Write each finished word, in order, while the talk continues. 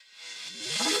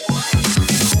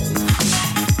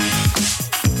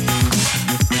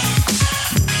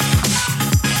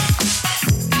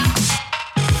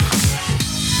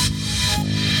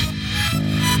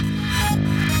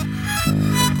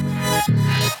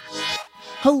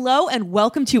Hello and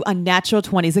welcome to Unnatural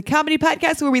 20s, a comedy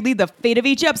podcast where we lead the fate of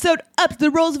each episode up to the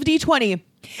rolls of a D20.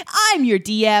 I'm your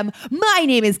DM. My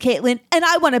name is Caitlin, and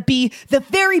I want to be the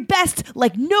very best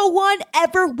like no one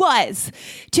ever was.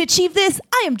 To achieve this,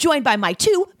 I am joined by my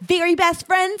two very best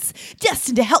friends,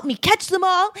 destined to help me catch them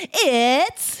all.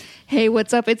 It's... Hey,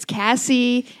 what's up? It's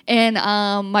Cassie, and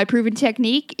my proven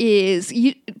technique is,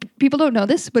 people don't know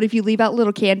this, but if you leave out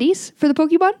little candies for the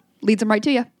Pokemon, leads them right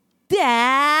to you.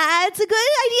 That's a good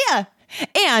idea.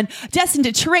 And destined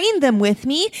to train them with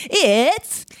me,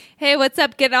 it's... Hey, what's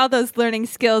up? Get all those learning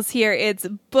skills here. It's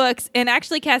books. And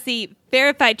actually, Cassie,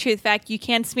 verified truth fact, you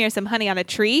can smear some honey on a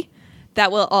tree.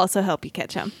 That will also help you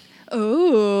catch them.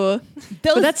 Oh,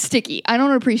 but that's sticky. I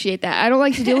don't appreciate that. I don't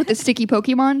like to deal with the sticky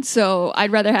Pokemon, so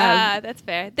I'd rather have that's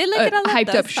fair. They like it a lot,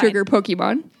 hyped up sugar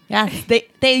Pokemon. Yeah,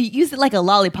 they use it like a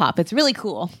lollipop. It's really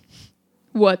cool.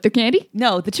 What, the candy?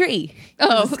 No, the tree.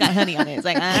 Oh. It's got honey on it. It's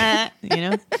like, you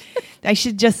know. I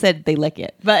should just said they lick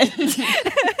it, but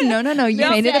No. You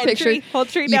painted a picture. Whole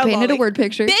tree You down painted lolly. a word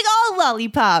picture. big old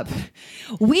lollipop.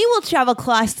 We will travel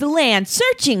across the land,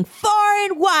 searching far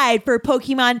and wide for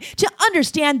Pokemon to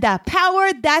understand the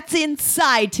power that's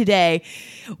inside today.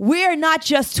 We're not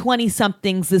just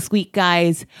 20-somethings this week,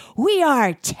 guys. We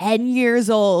are 10 years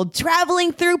old,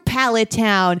 traveling through Pallet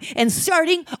Town and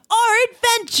starting our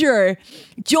adventure.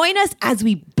 Join us as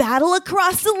we battle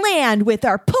across the land with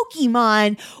our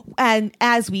Pokemon and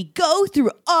as we go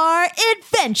through our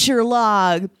adventure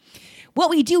log. What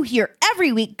we do here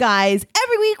every week, guys,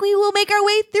 every week we will make our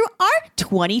way through our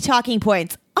 20 talking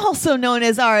points, also known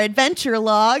as our adventure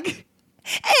log.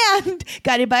 And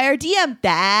guided by our DM,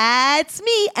 that's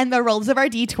me, and the rolls of our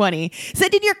D20.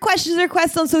 Send in your questions or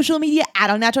requests on social media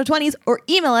at Unnatural20s or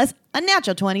email us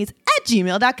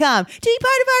unnatural20s@gmail.com to be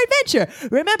part of our adventure.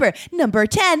 Remember, number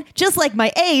 10, just like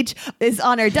my age, is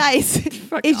on our dice,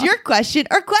 is your question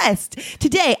or quest.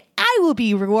 Today, I will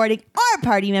be rewarding our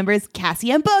party members,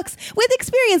 Cassie and Books, with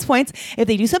experience points if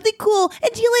they do something cool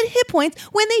and deal in hit points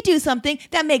when they do something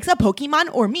that makes a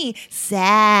Pokemon or me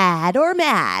sad or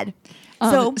mad.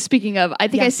 So, speaking of, I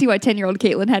think I see why 10-year-old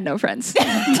Caitlin had no friends.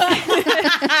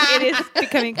 It is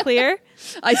becoming clear.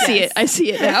 I see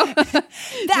it now.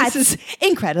 that's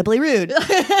incredibly rude.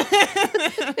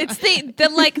 It's the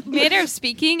like manner of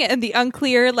speaking and the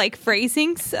unclear like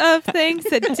phrasings of things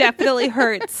that definitely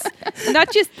hurts.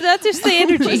 Not just the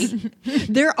energy.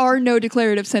 There are no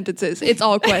declarative sentences. It's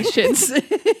all questions.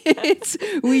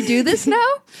 We do this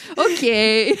now?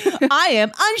 Okay. I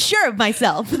am unsure of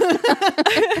myself.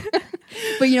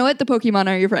 But you know what? The Pokemon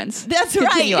are your friends. That's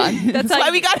Continue right. on. That's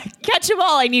why we got to catch them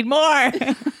all. I need more.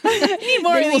 I need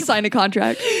more. They will sign a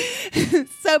contract.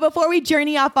 So before we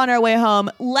journey off on our way home,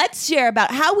 let's share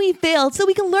about how we failed so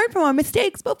we can learn from our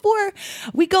mistakes before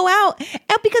we go out.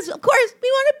 And because, of course, we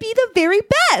want to be the very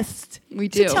best. We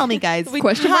do. So tell me, guys.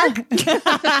 Question mark?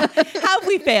 How have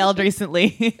we failed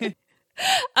recently?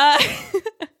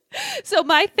 So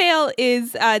my fail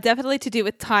is definitely to do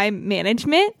with time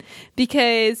management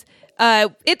because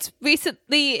it's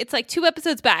like 2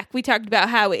 episodes back, we talked about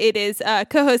how it is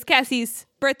co-host Cassie's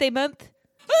birthday month.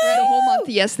 The whole month.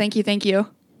 Yes, thank you.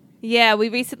 Yeah, we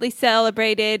recently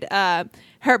celebrated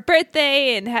her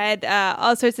birthday and had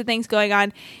all sorts of things going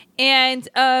on. And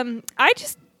I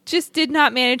just did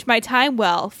not manage my time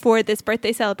well for this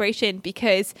birthday celebration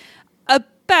because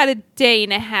about a day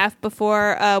and a half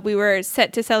before we were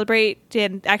set to celebrate,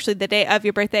 and actually the day of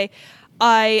your birthday,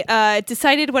 I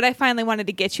decided what I finally wanted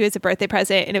to get you as a birthday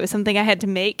present, and it was something I had to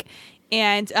make.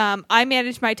 And I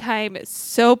managed my time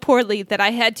so poorly that I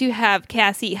had to have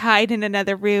Cassie hide in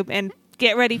another room and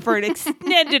get ready for an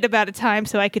extended amount of time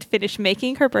so I could finish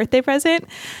making her birthday present.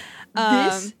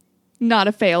 This, not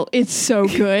a fail. It's so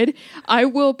good. I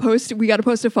will post, we got to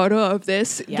post a photo of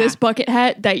this bucket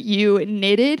hat that you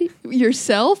knitted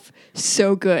yourself.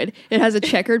 So good. It has a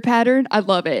checkered pattern. I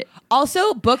love it.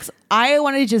 Also, Books, I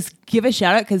wanted to just give a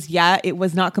shout out because, it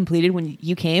was not completed when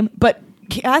you came, but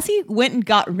Cassie went and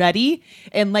got ready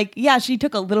and she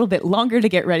took a little bit longer to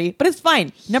get ready, but it's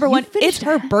fine. Number one, it's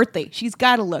her birthday. She's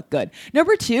got to look good.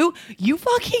 Number two, you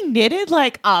fucking knitted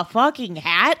like a fucking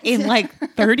hat in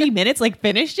 30 minutes,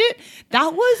 finished it.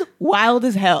 That was wild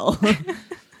as hell.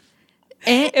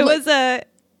 And it was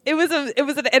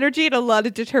an energy and a lot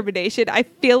of determination. I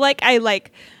feel like I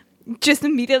just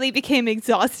immediately became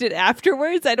exhausted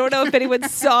afterwards. I don't know if anyone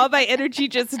saw my energy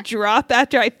just drop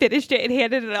after I finished it and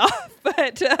handed it off.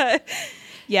 But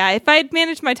if I had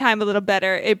managed my time a little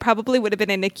better, it probably would have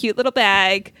been in a cute little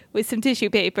bag with some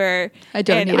tissue paper.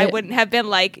 I wouldn't have been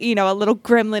a little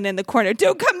gremlin in the corner.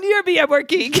 Don't come near me, I'm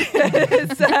working.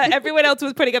 Everyone else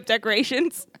was putting up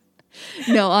decorations.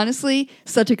 No, honestly,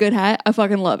 such a good hat. I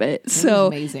fucking love it. So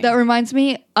amazing. that reminds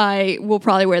me, I will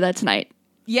probably wear that tonight.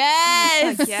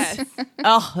 Yes. Yes.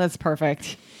 Oh, that's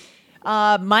perfect.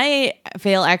 My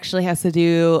fail actually has to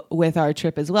do with our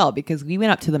trip as well, because we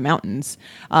went up to the mountains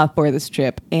for this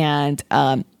trip, and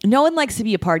no one likes to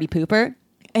be a party pooper.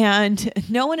 And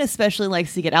no one especially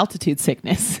likes to get altitude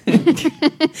sickness.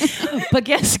 But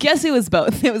guess who was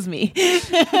both? It was me.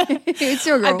 It's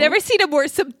your girl. I've never seen a more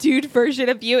subdued version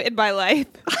of you in my life.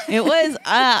 It was,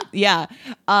 yeah.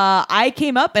 I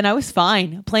came up and I was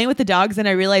fine playing with the dogs, and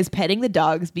I realized petting the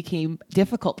dogs became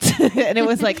difficult. And it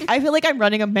was like, I feel like I'm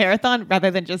running a marathon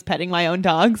rather than just petting my own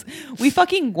dogs. We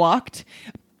fucking walked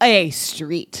a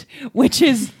street, which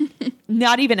is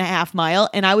not even a half mile.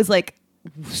 And I was like,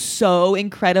 so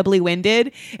incredibly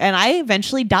winded, and I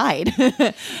eventually died.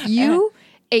 You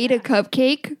ate a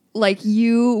cupcake like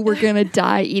you were gonna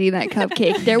die eating that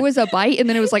cupcake. There was a bite, and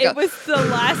then it was like it was the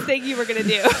last thing you were gonna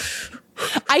do.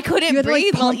 I couldn't you had to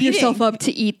breathe like while pump yourself eating. up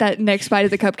to eat that next bite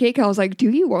of the cupcake. I was like, do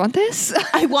you want this?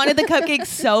 I wanted the cupcake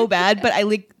so bad, but I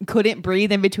like couldn't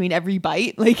breathe in between every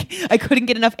bite. Like I couldn't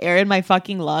get enough air in my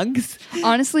fucking lungs.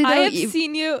 Honestly, though, I have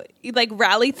seen you like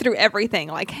rally through everything,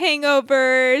 like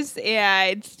hangovers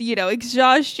and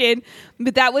exhaustion,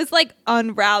 but that was like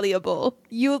unrallyable.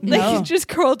 You like just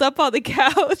curled up on the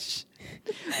couch.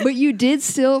 but you did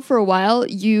still for a while.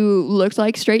 You looked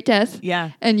like straight death.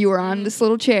 Yeah. And you were on this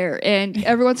little chair, and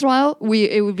every once in a while,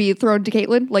 it would be thrown to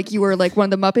Caitlin like you were like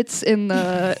one of the Muppets in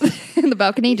the in the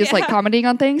balcony, just like commenting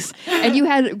on things. And you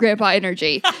had grandpa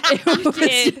energy. It was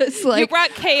just like You brought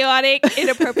chaotic,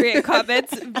 inappropriate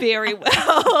comments very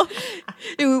well.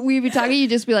 we'd be talking,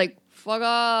 you'd just be like, "Fuck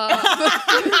off."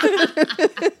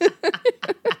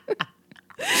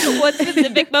 One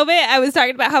specific moment, I was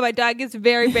talking about how my dog is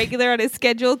very regular on his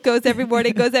schedule, goes every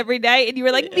morning, goes every night, and you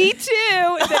were like, "Me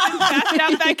too," and then just passed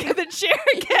out back in the chair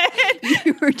again.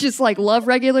 You were just like, "Love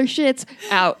regular shits."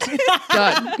 Out. Done.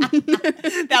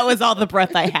 That was all the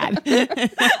breath I had.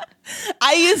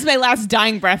 I used my last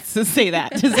dying breaths to say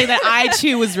that I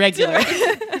too was regular.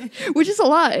 Which is a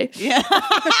lie. Yeah.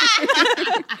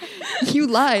 You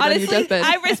lied on your Honestly, deathbed.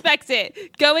 I respect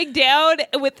it. Going down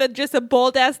with just a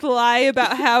bold ass lie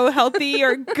about how healthy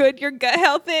or good your gut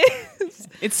health is.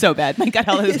 It's so bad. My gut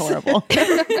health is horrible.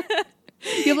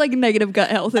 You have like negative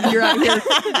gut health, and you're out here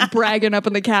bragging up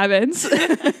in the cabins.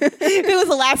 It was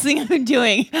the last thing I've been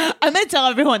doing. I'm going to tell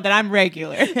everyone that I'm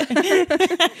regular.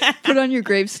 Put on your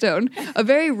gravestone. A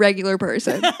very regular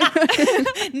person.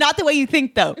 Not the way you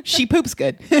think, though. She poops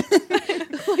good.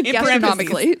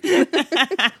 Gastronomically.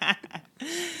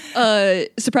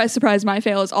 Surprise, surprise, my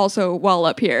fail is also well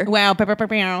up here. Wow.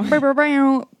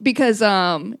 Because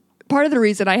part of the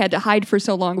reason I had to hide for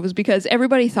so long was because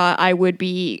everybody thought I would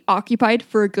be occupied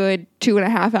for a good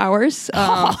 2.5 hours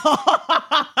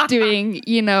doing,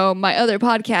 my other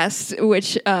podcast,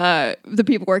 which the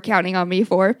people were counting on me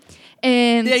for.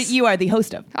 And you are the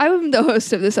host of. I'm the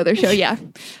host of this other show, yeah.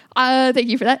 Thank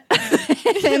you for that.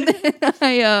 And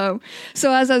then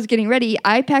so as I was getting ready,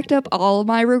 I packed up all of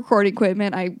my recording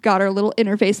equipment. I got our little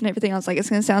interface and everything. I was like, it's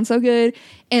going to sound so good.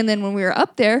 And then when we were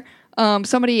up there,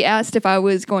 somebody asked if I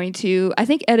was going to, I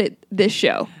think, edit this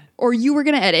show. Or you were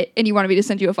going to edit and you wanted me to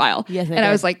send you a file. Yes, I and did.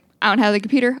 I was like, I don't have the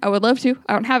computer. I would love to.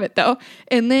 I don't have it, though.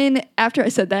 And then after I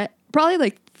said that, probably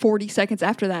like 40 seconds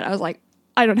after that, I was like,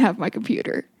 I don't have my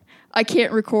computer. I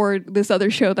can't record this other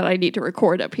show that I need to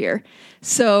record up here.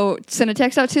 So sent a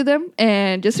text out to them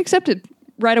and just accepted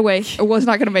right away. I was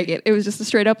not going to make it. It was just a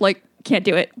straight up like, can't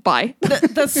do it. Bye.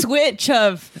 The switch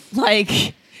of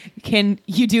like, can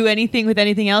you do anything with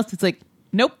anything else? It's like,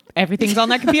 nope, everything's on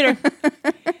that computer.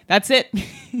 That's it.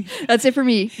 That's it for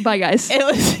me. Bye, guys. It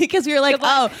was because we were like,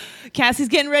 oh, Cassie's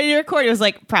getting ready to record. It was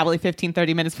like probably 15,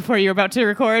 30 minutes before you were about to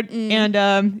record.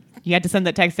 And you had to send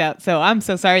that text out. So I'm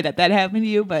so sorry that happened to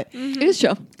you. But It was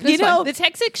chill. you know, The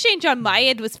text exchange on my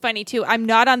end was funny too. I'm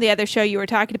not on the other show you were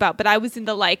talking about, but I was in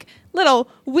the like little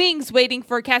wings waiting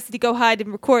for Cassie to go hide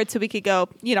and record so we could go,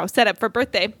 set up for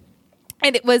birthday.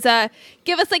 And it was,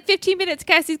 give us like 15 minutes,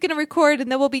 Cassie's going to record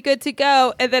and then we'll be good to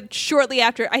go. And then shortly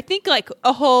after, I think like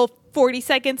a whole 40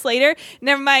 seconds later,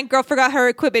 never mind, girl forgot her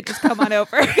equipment, just come on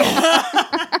over.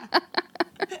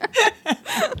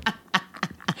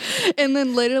 And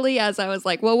then literally as I was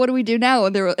like, well, what do we do now?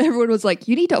 And everyone was like,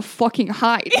 you need to fucking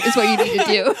hide is what you need to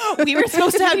do. we were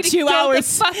supposed to have 2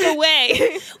 hours. Get the fuck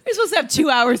away. We're supposed to have 2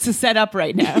 hours to set up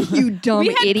right now. You dumb We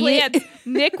had idiot. plans.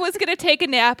 Nick was going to take a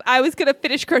nap. I was going to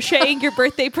finish crocheting your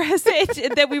birthday present.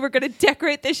 And then we were going to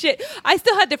decorate this shit. I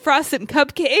still had to frost some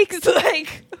cupcakes.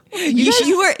 Like,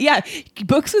 you were, yeah.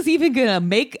 Books was even going to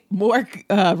make more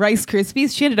Rice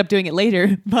Krispies. She ended up doing it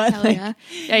later. But Hell yeah.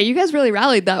 Yeah, you guys really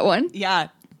rallied that one. yeah,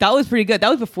 that was pretty good. That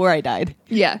was before I died.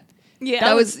 Yeah. yeah.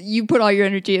 That was, you put all your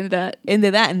energy into that. And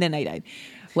then I died.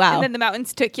 Wow. And then the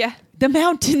mountains took you. The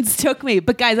mountains took me,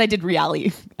 but guys, I did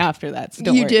reality after that.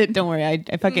 So You did. Don't worry.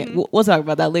 I fucking. We'll talk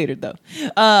about that later, though.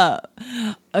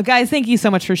 Guys, thank you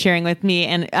so much for sharing with me,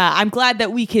 and I'm glad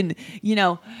that we can,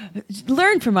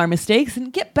 learn from our mistakes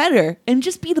and get better, and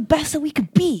just be the best that we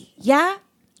could be. Yeah.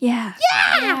 Yeah.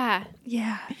 Yeah.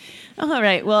 Yeah. All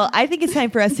right. Well, I think it's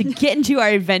time for us to get into our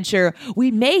adventure.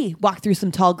 We may walk through some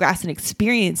tall grass and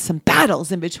experience some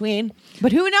battles in between,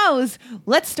 but who knows?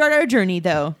 Let's start our journey,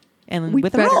 though. And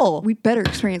with a roll. We better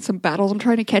experience some battles. I'm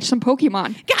trying to catch some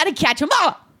Pokemon. Gotta catch them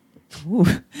all. Ooh.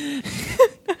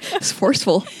 It's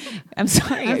forceful. I'm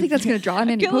sorry. I don't think that's going to draw in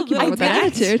any feel a little Pokemon with that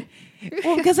bad. attitude.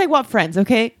 Well, because I want friends,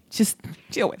 okay? Just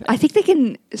deal with it. I think they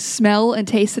can smell and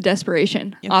taste the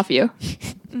desperation off you.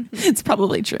 It's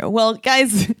probably true. Well,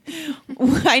 guys,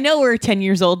 I know we're 10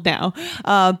 years old now,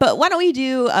 but why don't we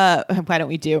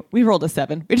do? We rolled a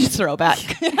 7. We just throw back.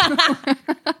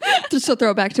 Just to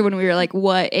throw back to when we were like,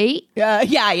 what, 8?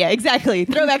 Yeah, exactly.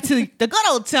 Throw back to the good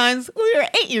old times. We were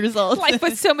 8 years old. Life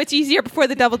was so much easier before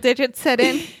the double digits set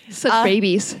in. Such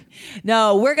babies.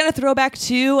 No, we're going to throw back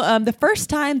to the first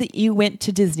time that you went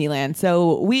to Disneyland.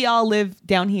 So we all live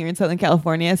down here in Southern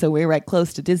California, so we're right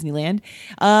close to Disneyland.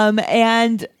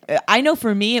 And I know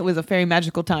for me, it was a very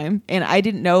magical time, and I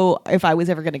didn't know if I was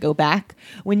ever going to go back.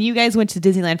 When you guys went to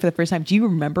Disneyland for the first time, do you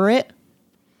remember it?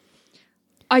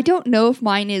 I don't know if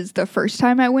mine is the first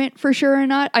time I went for sure or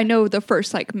not. I know the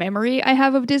first memory I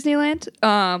have of Disneyland.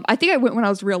 I think I went when I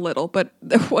was real little, but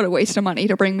what a waste of money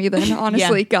to bring me then.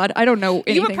 Honestly, Yeah. God, I don't know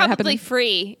anything You were that happened. probably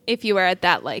free if you were at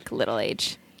that little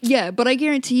age. Yeah, but I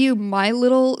guarantee you, my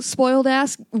little spoiled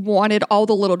ass wanted all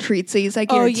the little treatsies. I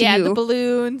Oh guarantee yeah, you. the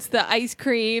balloons, the ice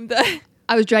cream,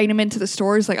 I was dragging them into the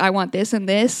stores like, I want this and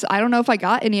this. I don't know if I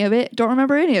got any of it. Don't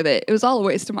remember any of it. It was all a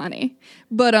waste of money.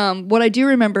 But what I do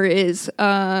remember is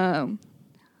I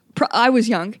was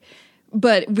young,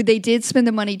 but they did spend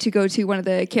the money to go to one of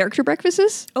the character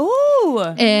breakfasts.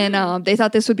 Oh. And they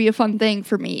thought this would be a fun thing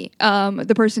for me.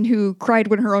 The person who cried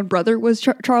when her own brother was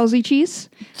Charles E. Cheese.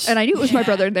 And I knew it was my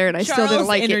brother in there, and I still didn't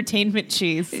like Entertainment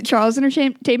Cheese. it. Charles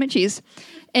Entertainment Cheese.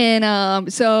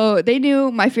 And so they knew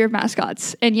my fear of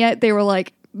mascots. And yet they were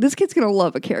like, this kid's going to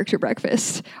love a character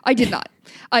breakfast. I did not.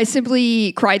 I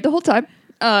simply cried the whole time,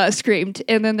 screamed.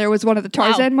 And then there was one of the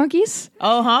Tarzan monkeys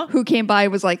who came by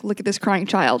and was like, look at this crying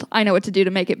child. I know what to do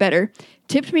to make it better.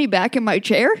 Tipped me back in my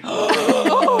chair.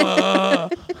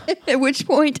 At which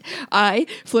point I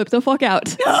flipped the fuck out.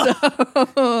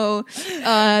 So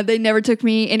they never took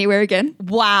me anywhere again.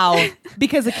 Wow.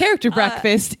 Because a character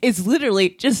breakfast is literally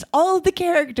just all of the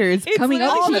characters Coming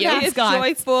up all to the you. It's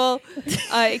mascots joyful.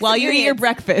 while you eat your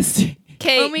breakfast.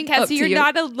 Okay, up Cassie, to you're you.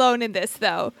 not alone in this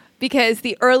though, because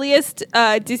the earliest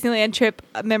Disneyland trip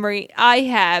memory I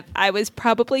have, I was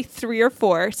probably 3 or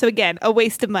 4. So again, a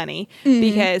waste of money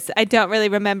because I don't really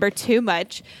remember too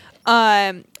much.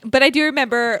 But I do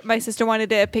remember my sister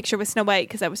wanted a picture with Snow White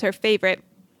because that was her favorite.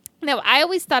 Now, I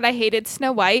always thought I hated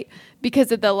Snow White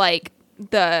because of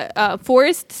the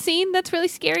forest scene that's really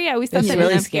scary. I always thought That's that really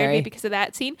really scared scary. me because of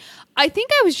that scene. I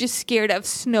think I was just scared of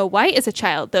Snow White as a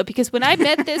child, though, because when I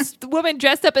met this woman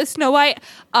dressed up as Snow White,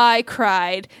 I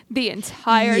cried the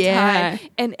entire Yeah. time.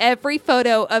 And every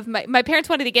photo of my parents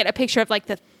wanted to get a picture of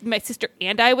my sister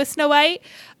and I with Snow White.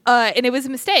 And it was a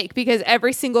mistake because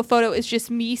every single photo is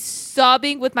just me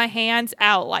sobbing with my hands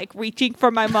out, reaching for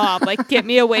my mom, get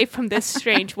me away from this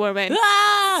strange woman.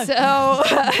 Ah!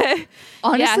 So,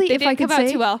 Honestly, they if didn't I could come out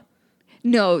say, too well.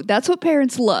 no, that's what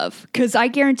parents love. Because I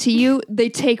guarantee you, they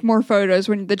take more photos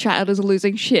when the child is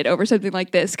losing shit over something like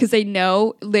this. Because they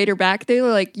know later back, they're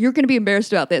like, you're going to be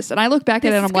embarrassed about this. And I look back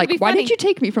at it and I'm gonna like, be why funny. did you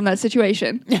take me from that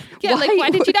situation? Yeah, why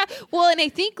did you not? Well, and I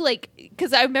think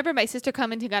because I remember my sister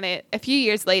commenting on it a few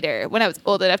years later when I was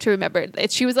old enough to remember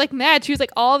it. She was mad. She was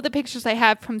like, all of the pictures I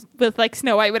have with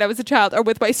Snow White when I was a child are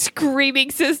with my screaming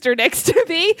sister next to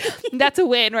me. That's a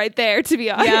win right there, to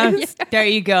be honest. Yeah, there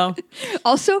you go.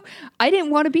 Also, I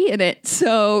didn't want to be in it.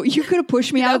 So you could have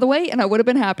pushed me out of the way and I would have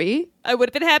been happy. I would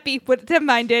have been happy. Wouldn't have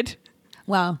minded.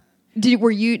 Wow. Did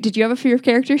you have a fear of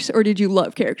characters or did you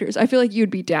love characters? I feel like you'd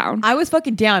be down. I was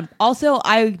fucking down. Also,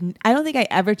 I don't think I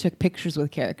ever took pictures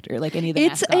with character, any of the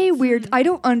It's mascots. a weird, I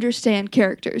don't understand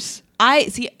characters. I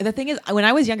see. The thing is, when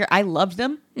I was younger, I loved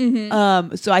them.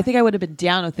 So I think I would have been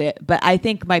down with it. But I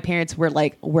think my parents were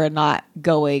like, we're not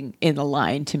going in the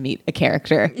line to meet a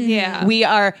character. Yeah. We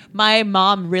are. My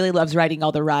mom really loves riding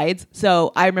all the rides.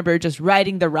 So I remember just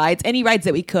riding the rides, any rides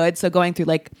that we could. So going through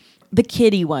like the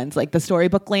kiddie ones, like the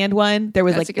Storybook Land one. There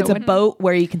was That's like, a good it's a one. boat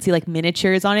where you can see like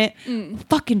miniatures on it.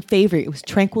 Fucking favorite. It was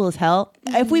tranquil as hell.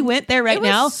 If we went there right It was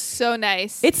now, so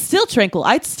nice. it's still tranquil.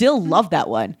 I'd still love that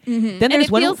one. Then and there's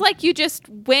it one. feels like you just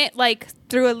went like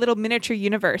through a little miniature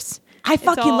universe. I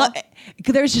fucking all- love.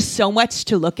 There's just so much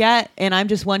to look at, and I'm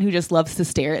just one who just loves to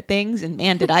stare at things. And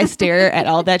man, did I stare at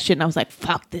all that shit? And I was like,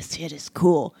 "Fuck, this shit is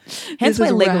cool." Hence This why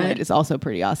is Legoland rad. is also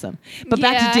pretty awesome. But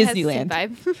back Yeah, to it has the same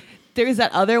Disneyland. vibe. There's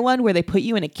that other one where they put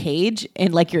you in a cage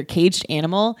and like you're a caged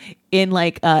animal in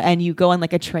like and you go on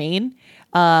like a train.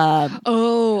 Oh, I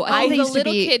Oh, think they the used to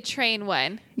little be- kid train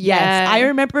one. Yes, Yeah. I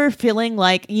remember feeling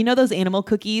like those animal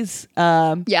cookies.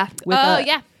 Yeah. With,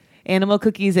 Yeah. animal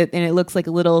cookies, and it looks like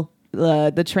a little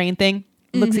the train thing.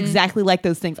 Looks exactly like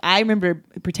those things. I remember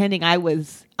pretending I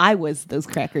was those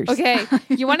crackers. Okay.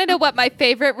 You want to know what my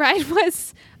favorite ride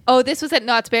was? Oh, this was at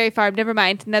Knott's Berry Farm. Never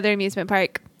mind. Another amusement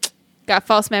park. Got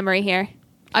false memory here.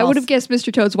 I would have guessed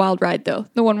Mr. Toad's Wild Ride though,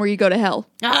 the one where you go to hell.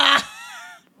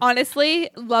 Honestly,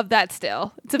 love that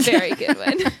still. It's a very good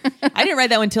one. I didn't ride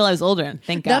that one until I was older.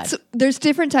 Thank God. There's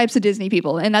different types of Disney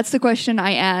people, and that's the question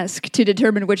I ask to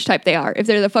determine which type they are. If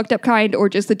they're the fucked up kind or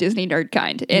just the Disney nerd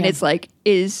kind. And Yeah. it's like,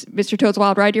 is Mr. Toad's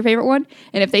Wild Ride your favorite one?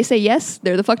 And if they say yes,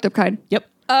 they're the fucked up kind. Yep.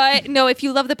 No, if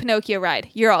you love the Pinocchio ride,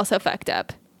 you're also fucked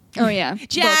up. Oh yeah.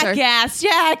 Both are.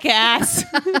 Jackass.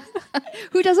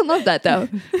 Who doesn't love that though?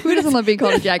 Who doesn't love being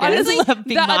called a jackass? Honestly, love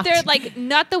being the mocked. other, like,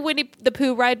 not the Winnie the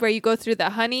Pooh ride where you go through the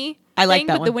honey I like thing,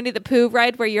 that but the one. Winnie the Pooh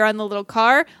ride where you're on the little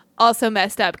car, also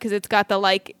messed up because it's got the,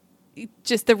 like,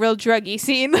 just the real druggy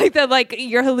scene, like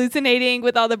you're hallucinating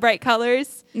with all the bright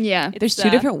colors. Yeah. There's It's, two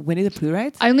different Winnie the Pooh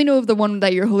rides. I only know of the one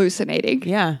that you're hallucinating.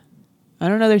 Yeah, I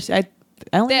don't know.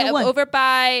 I only know one. Over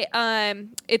by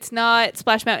it's not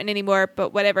Splash Mountain anymore,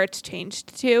 but whatever it's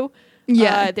changed to.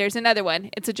 Yeah. There's another one.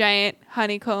 It's a giant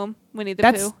honeycomb Winnie the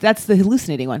That's Pooh. that's the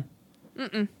hallucinating one.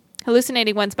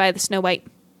 Hallucinating one's by the Snow White.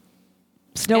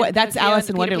 Snow And White. That's Peter Alice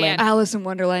in Pan. Wonderland. Alice in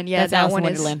Wonderland. Yeah, That's that Alice one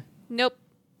in is. Wonderland. Nope.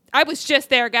 I was just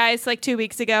there, guys, like 2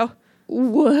 weeks ago.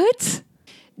 What?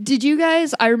 Did you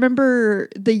guys? I remember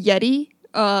the Yeti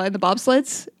and the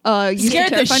bobsleds. Used to Scared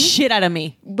the terrify me. shit out of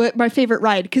me. But my favorite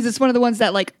ride, because it's one of the ones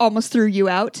that like almost threw you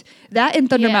out. That and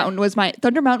Thunder Yeah. Mountain was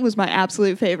my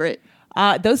absolute favorite.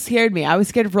 Those scared me. I was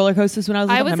scared of roller coasters when I was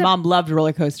little. was My a- mom loved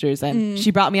roller coasters, and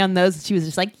she brought me on those. And she was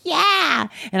just like, "Yeah,"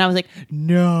 and I was like,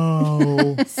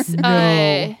 "No,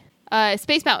 no."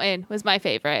 Space Mountain was my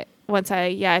favorite. Once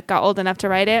I got old enough to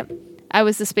ride it, I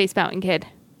was the Space Mountain kid.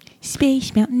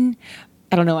 Space Mountain.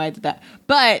 I don't know why I did that,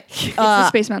 but It's the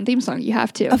Space Mountain theme song. You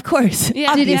have to. of course,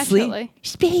 Yeah, obviously, naturally.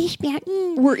 Space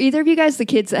Mountain. Were either of you guys the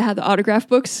kids that had the autograph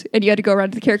books and you had to go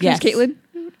around to the characters? Yes.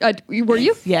 Caitlin, were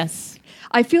you? Yes.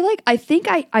 I feel like I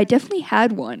definitely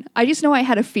had one. I just know I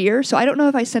had a fear, so I don't know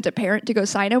if I sent a parent to go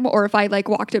sign them or if I like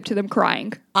walked up to them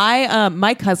crying.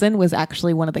 My cousin was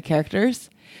actually one of the characters,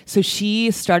 so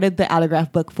she started the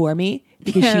autograph book for me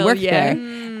because she Hell worked yeah.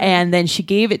 there, and then she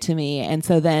gave it to me, and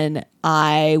so then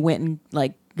I went and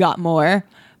like got more.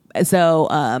 So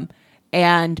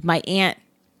and my aunt,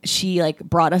 she like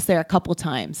brought us there a couple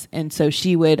times, and so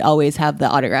she would always have the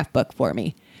autograph book for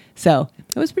me. So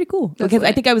it was pretty cool because I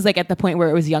lit. think I was like at the point where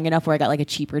it was young enough where I got like a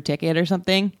cheaper ticket or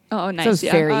something. Oh, nice, So I was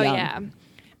yeah. very Oh young. yeah.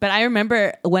 But I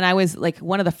remember when I was like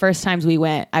one of the first times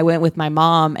I went with my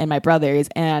mom and my brothers,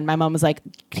 and my mom was like,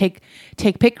 take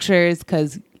pictures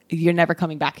because you're never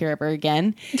coming back here ever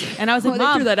again. And I was like, Oh, they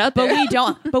Mom, threw that out but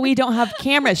there." we don't have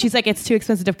cameras. She's like, it's too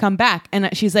expensive to come back.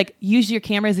 And she's like, use your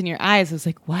cameras in your eyes. I was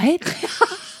like, what?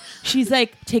 She's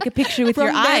like, take a picture with your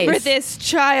Remember eyes. this,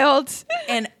 child.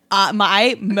 And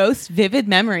my most vivid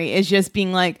memory is just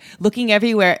being like looking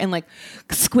everywhere and like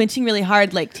squinting really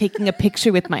hard, like taking a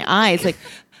picture with my eyes. Like,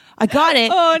 I got it.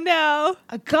 Oh no.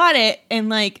 I got it. And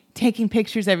like taking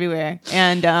pictures everywhere.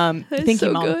 And thank so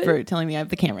you, Mom, good. for telling me I have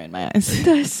the camera in my eyes.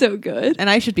 That's so good. And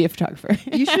I should be a photographer.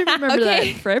 You should remember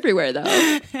Okay. that for everywhere, though.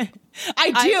 I do.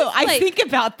 was I like- think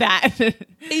about that.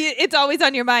 It's always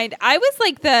on your mind. I was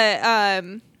like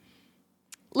the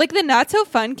not so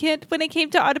fun kid when it came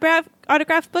to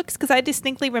autograph books because I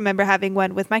distinctly remember having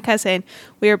one with my cousin.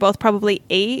 We were both probably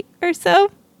 8 or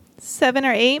so, 7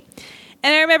 or 8.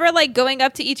 And I remember like going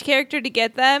up to each character to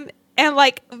get them And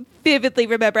like vividly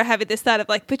remember having this thought of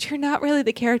like, but you're not really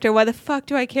the character. Why the fuck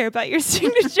do I care about your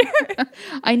signature?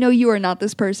 I know you are not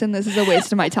this person. This is a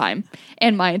waste of my time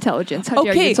and my intelligence. How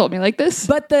dare you insult me like this?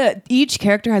 But each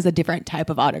character has a different type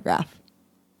of autograph.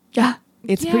 Yeah.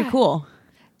 It's pretty cool.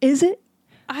 Is it?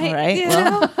 All right.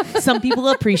 Well, some people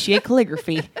appreciate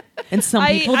calligraphy and some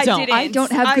people don't. I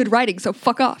don't have good writing, so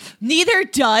fuck off. Neither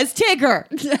does Tigger.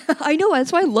 I know.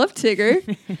 That's why I love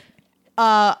Tigger.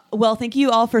 Well, thank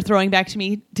you all for throwing back to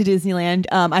me to Disneyland.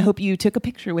 I hope you took a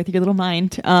picture with your little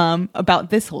mind about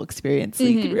this whole experience so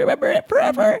you can remember it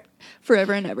forever.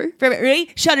 Forever and ever. Forever.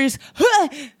 Ready? Shutters.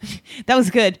 That was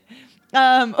good.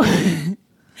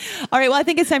 All right, well, I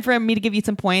think it's time for me to give you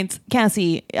some points.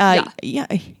 Cassie,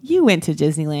 you went to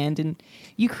Disneyland and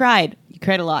you cried. You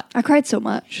cried a lot. I cried so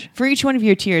much. For each one of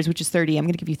your tiers, which is 30, I'm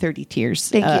going to give you 30 tiers.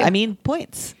 Thank you. I mean,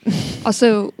 points.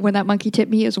 Also, when that monkey tipped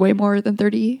me, it was way more than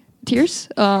 30 tiers.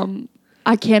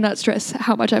 I cannot stress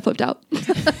how much I flipped out.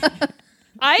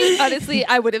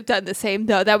 I would have done the same,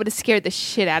 though. That would have scared the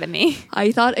shit out of me.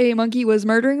 I thought a monkey was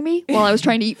murdering me while I was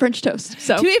trying to eat French toast.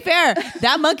 So to be fair,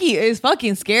 that monkey is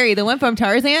fucking scary. The one from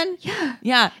Tarzan?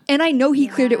 Yeah. And I know he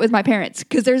cleared it with my parents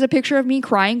because there's a picture of me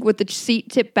crying with the seat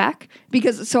tipped back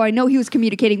so I know he was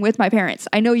communicating with my parents.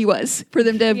 I know he was for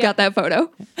them to have got that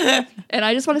photo. And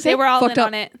I just want to say they were all fucked in up.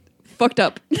 on it. Fucked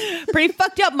up. Pretty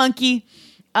fucked up monkey.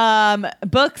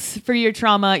 Books for your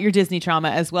trauma, your Disney trauma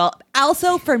as well.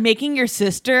 Also for making your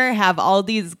sister have all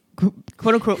these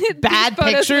quote unquote bad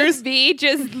pictures. With me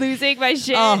just losing my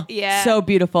shit. Oh, yeah. So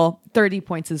beautiful. 30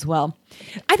 points as well.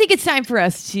 I think it's time for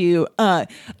us to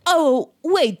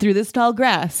wade through this tall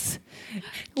grass.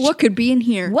 What could be in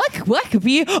here? What could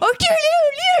be?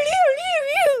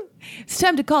 It's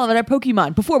time to call out our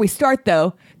Pokemon. Before we start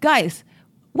though, guys,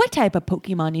 what type of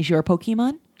Pokemon is your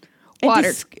Pokemon?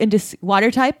 Water. Water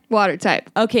type? Water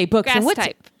type. Okay, books. Grass and what's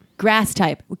type. Grass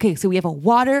type. Okay, so we have a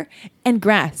water and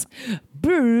grass.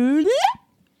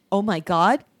 Oh my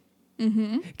God.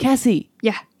 Mm-hmm. Cassie.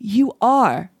 Yeah. You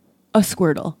are a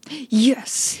Squirtle.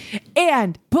 Yes.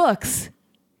 And books.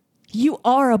 You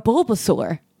are a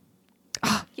Bulbasaur.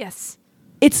 Yes.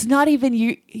 It's not even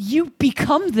you. You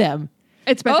become them.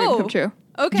 It's my dream come true.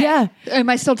 Okay. Yeah. Am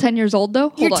I still 10 years old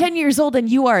though? You're 10 years old and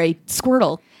you are a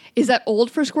Squirtle. Is that old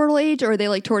for Squirtle age, or are they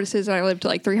like tortoises and I live to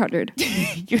like 300?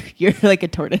 You're like a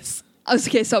tortoise.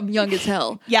 Okay, so I'm young as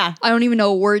hell. Yeah. I don't even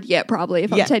know a word yet, probably,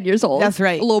 if I'm 10 years old. That's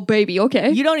right. A little baby, okay.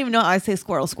 You don't even know how I say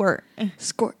squirrel, squirt.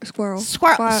 Squirrel.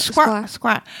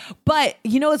 Squirrel. But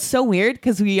you know what's so weird?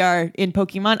 Because we are in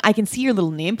Pokemon, I can see your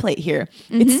little nameplate here.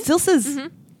 Mm-hmm. It still says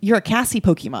you're a Cassie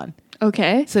Pokemon.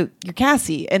 Okay. So you're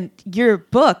Cassie and you're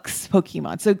Books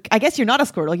Pokemon. So I guess you're not a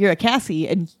Squirtle, you're a Cassie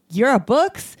and you're a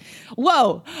Books.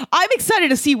 Whoa, I'm excited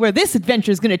to see where this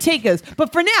adventure is going to take us.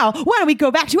 But for now, why don't we go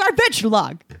back to our adventure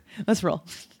log? Let's roll.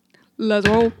 Let's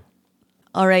roll.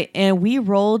 All right. And we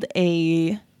rolled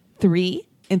a 3.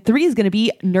 And 3 is going to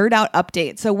be Nerd Out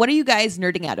Update. So what are you guys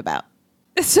nerding out about?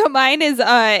 So mine is,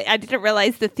 I didn't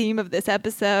realize the theme of this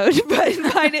episode, but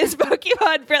mine is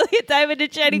Pokemon Brilliant Diamond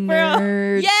and Shining Pearl.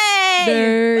 Nerd. Yay!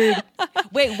 Nerd.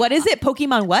 Wait, what is it?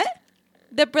 Pokemon what?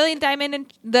 The Brilliant Diamond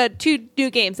and the 2 new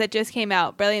games that just came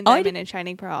out, Brilliant Diamond and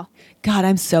Shining Pearl. God,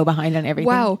 I'm so behind on everything.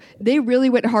 Wow, they really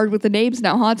went hard with the names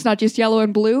now, huh? It's not just yellow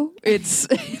and blue. It's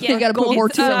you got to put more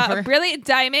to it. Brilliant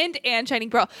Diamond and Shining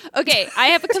Pearl. Okay, I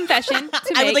have a confession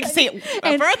to make. I would like to say it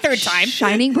for a third time.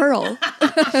 Shining Pearl.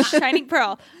 Shining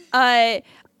Pearl.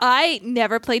 I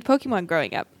never played Pokemon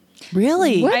growing up.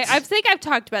 Really? I think I've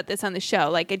talked about this on the show.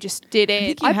 Like I just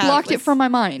didn't. I blocked it from my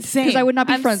mind because I would not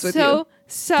be friends with you.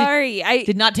 Sorry, I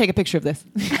did not take a picture of this.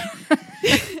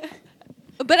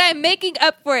 But I'm making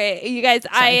up for it, you guys.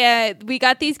 We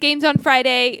got these games on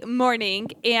Friday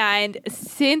morning, and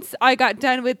since I got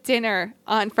done with dinner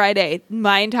on Friday,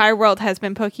 my entire world has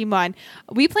been Pokemon.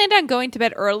 We planned on going to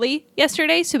bed early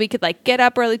yesterday so we could like get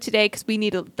up early today because we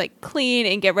need to like clean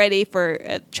and get ready for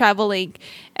traveling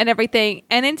and everything.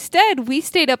 And instead, we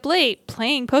stayed up late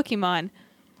playing Pokemon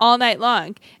all night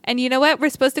long. And you know what? We're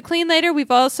supposed to clean later.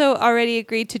 We've also already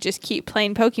agreed to just keep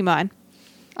playing Pokemon.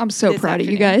 I'm so proud of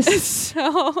you guys.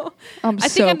 So I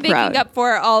think I'm making up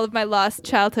for all of my lost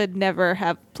childhood, never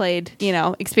have played,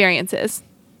 experiences.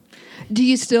 Do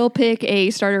you still pick a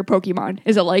starter Pokemon?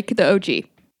 Is it like the OG?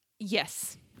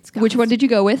 Yes. Which one did you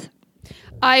go with?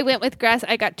 I went with grass.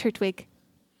 I got Turtwig.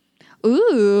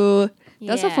 Ooh,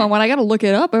 that's a fun one. I got to look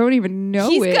it up. I don't even know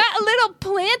He's got a little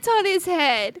plant on his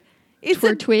head. It's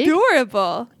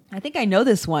adorable. I think I know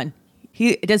this one.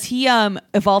 Does he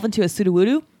evolve into a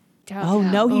Sudowoodo? don't Oh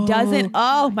know. no, he doesn't.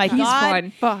 Oh my He's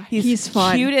god, fun. He's, He's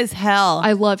fun. cute as hell.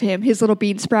 I love him. His little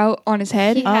bean sprout on his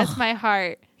head. He has my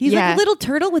heart. He's Yeah. like a little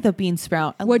turtle with a bean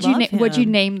sprout. What'd you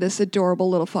name this adorable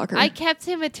little fucker? I kept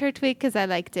him a Turtwig because I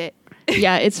liked it.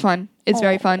 Yeah, it's fun. It's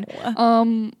very fun.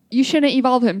 You shouldn't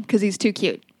evolve him because he's too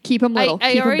cute. Keep him little.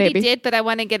 I keep him already baby. did, but I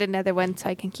want to get another one so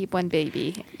I can keep one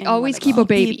baby. and Always one keep a adult.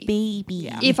 baby. baby.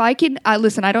 If I can,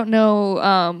 listen, I don't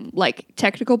know like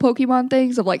technical Pokemon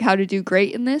things of like how to do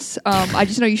great in this. I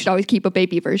just know you should always keep a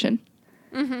baby version.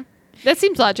 That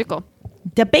seems logical.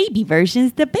 The baby version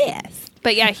is the best.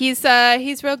 But yeah, he's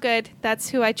real good. That's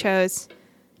who I chose.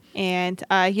 And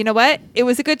you know what? It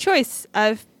was a good choice.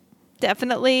 I've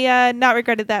definitely not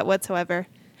regretted that whatsoever.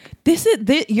 This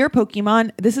is your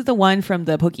Pokemon. This is the one from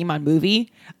the Pokemon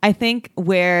movie, I think,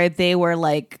 where they were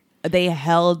like they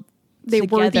held. They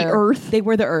were the together. Earth? They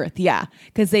were the Earth, yeah,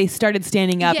 because they started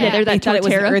standing up. Yeah, and they're they that thought it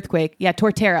was an Torterra? earthquake. Yeah,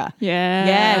 Torterra. Yeah.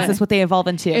 Yes, that's what they evolve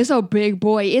into. It's a big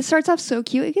boy. It starts off so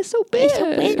cute. It gets so big. It's so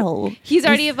little. He's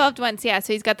already evolved once, yeah.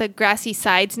 So he's got the grassy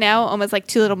sides now, almost like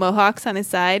two little mohawks on his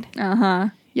side. Uh-huh.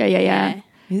 Yeah.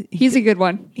 He's a good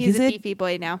one. He's a a- beefy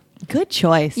boy now. Good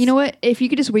choice. You know what? If you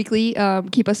could just weekly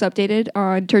keep us updated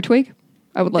on Turtwig,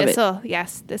 I would love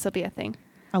it. This'll be a thing.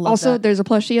 I love Also, that. there's a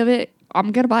plushie of it.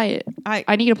 I'm gonna buy it.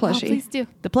 I need a Oh, plushie. please do.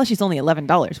 The plushie's only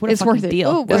 $11. What a It's fucking worth it. deal!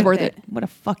 Ooh, It's worth it. What a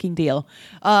fucking deal.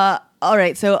 All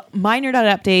right, so my nerd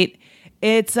out update.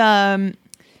 It's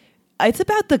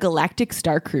about the Galactic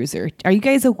Star Cruiser. Are you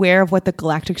guys aware of what the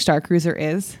Galactic Star Cruiser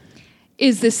is?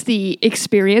 Is this the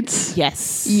experience?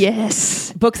 Yes.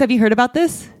 Yes. Books, have you heard about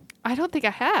this? I don't think I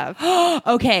have.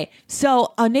 Okay,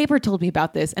 so a neighbor told me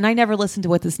about this, and I never listened to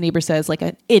what this neighbor says, like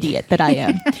an idiot that I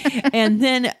am. and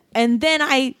then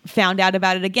I found out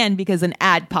about it again because an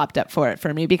ad popped up for it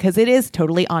for me because it is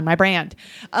totally on my brand.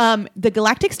 The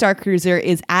Galactic Star Cruiser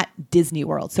is at Disney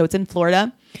World, so it's in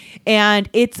Florida, and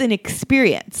it's an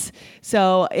experience.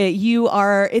 So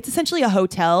it's essentially a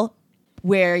hotel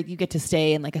where you get to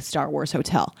stay in like a Star Wars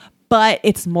hotel. But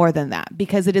it's more than that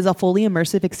because it is a fully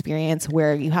immersive experience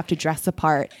where you have to dress the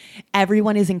part.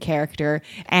 Everyone is in character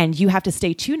and you have to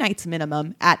stay 2 nights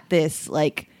minimum at this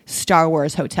like Star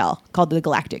Wars hotel called the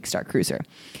Galactic Star Cruiser.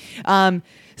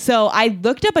 So I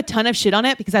looked up a ton of shit on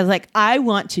it because I was like, I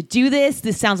want to do this.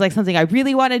 This sounds like something I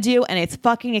really want to do. And it's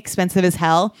fucking expensive as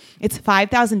hell. It's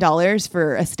 $5,000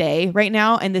 for a stay right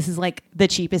now. And this is like the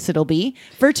cheapest it'll be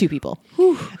for 2 people.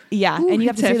 Yeah. And you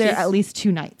have to stay there hefty. at least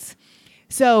 2 nights.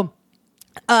 So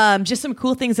just some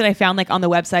cool things that I found like on the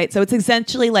website. So it's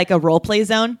essentially like a role play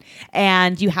zone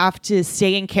and you have to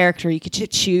stay in character. You could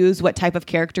choose what type of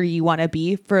character you want to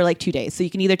be for like 2 days. So you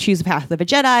can either choose the path of a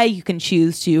Jedi, you can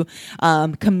choose to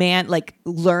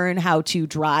learn how to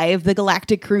drive the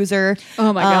Galactic Cruiser.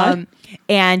 Oh my God.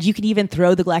 And you can even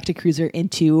throw the Galactic Cruiser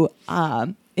into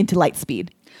light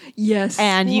speed. Yes.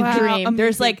 And you Wow. can,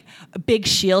 there's like big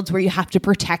shields where you have to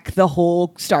protect the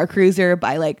whole Star Cruiser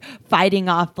by like fighting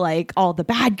off like all the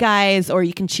bad guys, or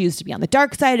you can choose to be on the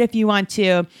dark side if you want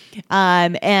to.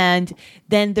 And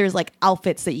then there's like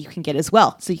outfits that you can get as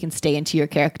well, so you can stay into your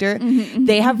character.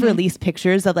 They have released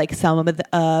pictures of like some of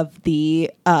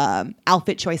the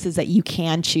outfit choices that you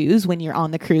can choose when you're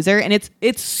on the cruiser, and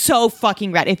it's so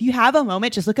fucking rad. If you have a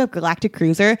moment, just look up Galactic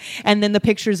Cruiser, and then the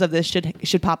pictures of this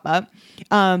should pop up.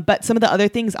 But some of the other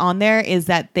things on there is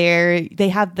that they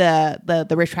have the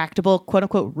retractable quote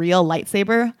unquote real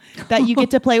lightsaber that you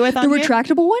get to play with. the on here.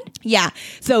 retractable one? Yeah.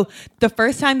 So the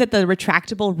first time that the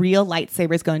retractable real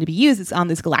lightsaber is going to be used is on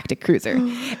this Galactic Cruiser,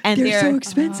 and They're so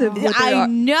expensive. what they I are.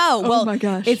 know. Oh Well, my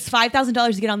gosh. it's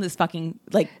 $5,000 to get on this fucking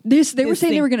like They were this saying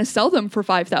thing. they were going to sell them for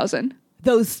 5,000.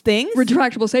 those things.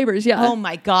 Retractable sabers, yeah. Oh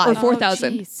my God. Or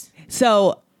 4,000. jeez.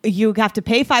 So you have to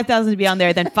pay $5,000 to be on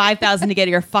there, then $5,000 to get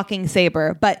your fucking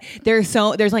saber. But there's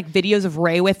like videos of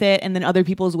Rey with it, and then other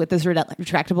people's with this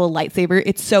retractable lightsaber.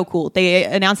 It's so cool. They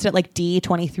announced it at like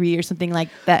D23 or something like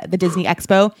that, the Disney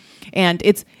Expo, and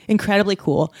it's incredibly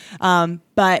cool.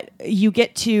 But you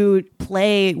get to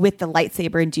play with the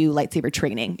lightsaber and do lightsaber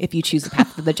training if you choose the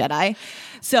path of the Jedi.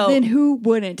 So Then who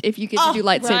wouldn't if you get to do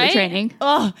lightsaber right? training?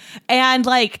 Oh, and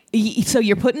like, so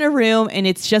you're put in a room, and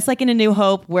it's just like in A New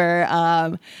Hope where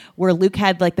Luke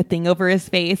had like the thing over his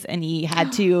face, and he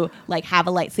had to like have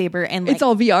a lightsaber and like It's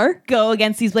all VR? go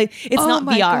against these blades. It's Oh not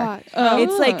my VR. God.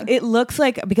 It's like it looks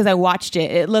like, because I watched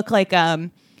it. It looked like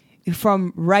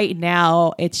from right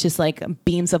now, it's just like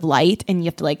beams of light, and you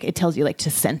have to like, it tells you like to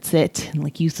sense it and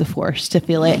like use the force to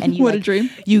feel it. And you What a like, dream.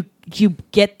 You you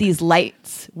get these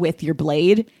lights with your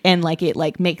blade, and like it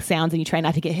like makes sounds, and you try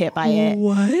not to get hit by it.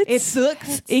 What? It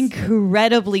looks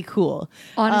incredibly cool.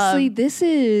 Honestly, this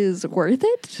is worth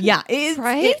it. Yeah, it's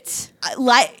Right?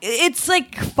 it's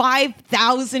like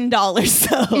 $5,000.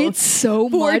 So It's so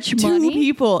for much two money.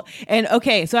 people. And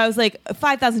okay, so I was like,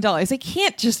 $5,000. It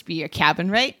can't just be your cabin,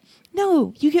 right?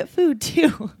 No, you get food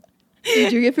too.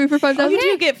 Did you get food for $5,000? You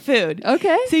do get food.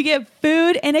 Okay. So you get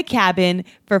food and a cabin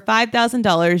for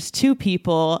 $5,000, 2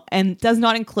 people, and does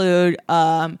not include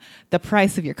the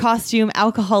price of your costume,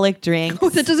 alcoholic drink. Oh,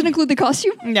 that doesn't include the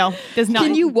costume? No, does not.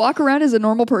 Can you walk around as a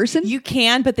normal person? You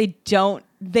can, but they don't.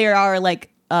 There are like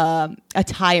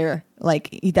attire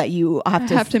like that you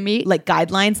have to meet? like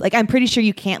guidelines. Like I'm pretty sure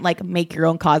you can't like make your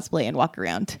own cosplay and walk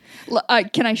around.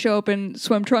 Can I show up in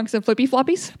swim trunks and flippy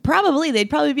floppies? Probably they'd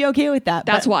probably be okay with that.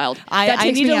 That's but wild. That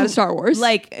takes need me to- out of Star Wars.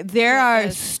 Like there are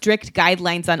strict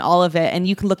guidelines on all of it, and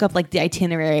you can look up like the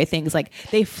itinerary things. Like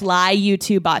they fly you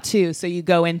to Batu, so you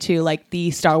go into like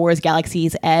the Star Wars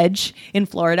Galaxy's Edge in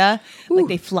Florida. Like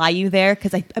they fly you there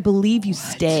because I believe you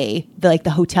stay. The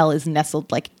hotel is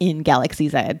nestled like in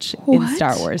Galaxy's Edge in What?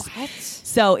 Star Wars.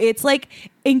 So it's like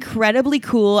incredibly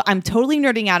cool. I'm totally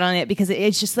nerding out on it because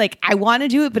it's just like I want to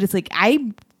do it, but it's like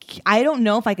I don't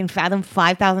know if I can fathom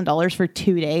 $5,000 for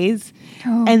 2 days,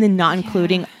 and then not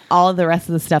including all of the rest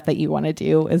of the stuff that you want to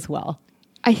do as well.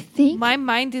 I think My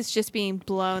mind is just being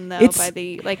blown though It's- by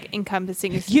the like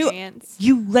encompassing You experience.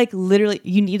 like literally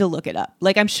you need to look it up.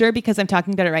 Like I'm sure because I'm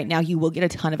talking about it right now, you will get a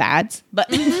ton of ads, but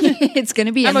it's going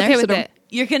to be in I'm there. okay so with don't- it.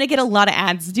 you're gonna get a lot of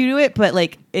ads due to it. But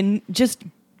like, just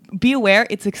be aware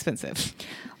it's expensive.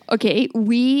 Okay,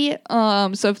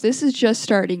 so if this is just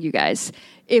starting, you guys,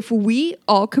 if we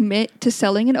all commit to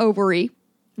selling an ovary,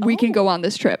 we can go on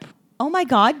this trip. Oh my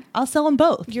god, I'll sell them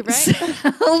both. You're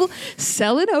right.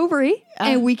 Sell an ovary,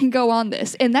 and we can go on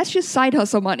this. And that's just side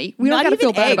hustle money. We don't Not got to even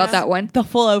feel bad about eggs. that one. The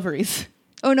full ovaries.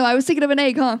 Oh no, I was thinking of an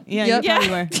egg, huh? Yeah, Yep. you probably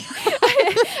were.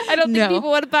 I don't No. think people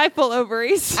want to buy full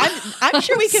ovaries. I'm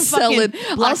sure we can sell fucking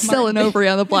it. black I'll sell an market. ovary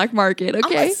on the black market. I'm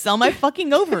Okay. gonna sell my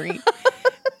fucking ovary.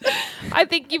 I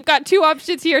think you've got 2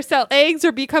 options here: sell eggs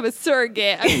or become a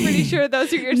surrogate. I'm pretty sure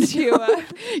those are your 2.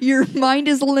 Your mind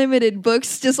is limited,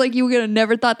 Books. Just like you would have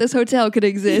never thought this hotel could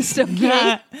exist.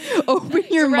 Okay. Open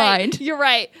your Right. mind. You're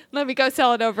right. Let me go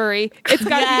sell an ovary. It's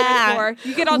got to Yeah. be good for.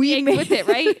 You get all We the eggs made- with it,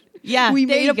 right? Yeah, We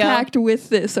there made you a go. pact with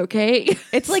this. Okay.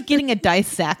 It's like getting a dice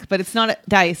sack, but it's not a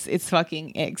dice. It's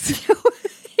fucking eggs.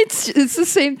 It's the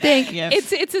same thing. Yeah.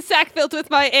 It's a sack filled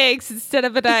with my eggs instead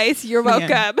of a dice. You're welcome.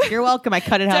 Yeah. You're welcome. I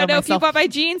cut it out Don't of know if you myself. bought my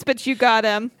jeans, but you got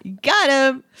them. Got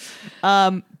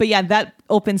him. But yeah, that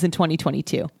opens in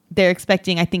 2022. They're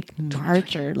expecting, I think,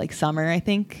 March or like summer. I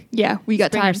think. Yeah, we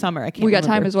got Spring or time. summer, I can't we got time,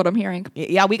 remember. is what I'm hearing.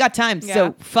 Yeah, we got time. Yeah.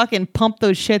 So fucking pump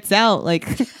those shits out. Like,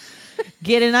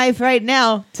 get a knife right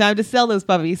now. Time to sell those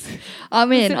puppies.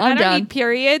 I'm in. Listen, I I'm don't down. need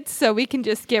periods, so we can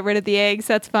just get rid of the eggs.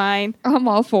 That's fine. I'm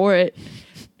all for it.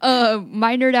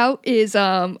 My nerd out is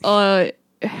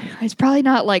it's probably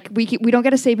not like we don't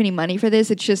got to save any money for this.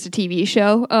 It's just a TV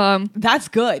show. That's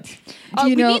good. You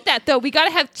We know- need that though. We got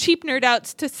to have cheap nerd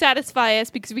outs to satisfy us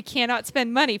because we cannot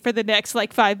spend money for the next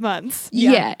like 5 months.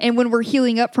 Yeah. And when we're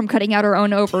healing up from cutting out our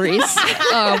own ovaries,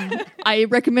 I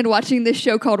recommend watching this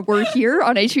show called We're Here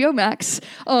on HBO Max.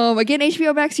 Again,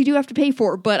 HBO Max you do have to pay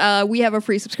for, but we have a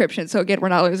free subscription, so again, we're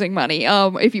not losing money.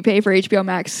 If you pay for HBO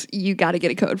Max, you got to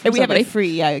get a code from And we have somebody. it free,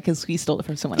 yeah, because we stole it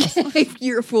from someone else.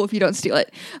 You're a fool if you don't steal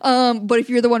it. But if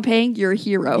you're the one paying, you're a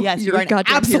hero. Yes, you're you're a an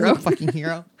goddamn absolute hero. fucking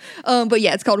hero. But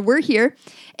yeah, it's called We're Here,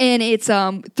 and it's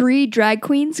 3 drag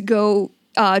queens go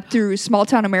through small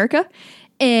town America,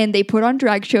 and they put on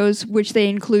drag shows, which they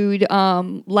include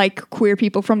like queer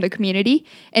people from the community,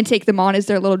 and take them on as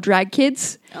their little drag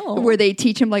kids, where they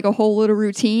teach them like a whole little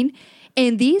routine.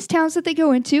 And these towns that they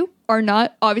go into are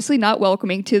obviously not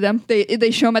welcoming to them.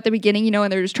 They show them at the beginning,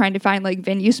 and they're just trying to find like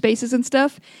venue spaces and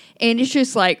stuff, and it's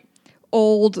just like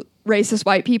old racist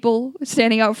white people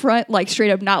standing out front, like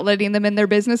straight up not letting them in their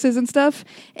businesses and stuff.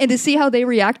 And to see how they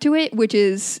react to it, which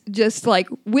is just like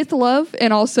with love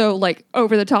and also like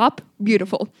over the top,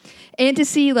 beautiful. And to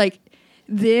see like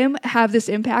them have this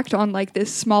impact on like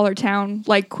this smaller town,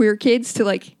 like queer kids, to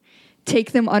like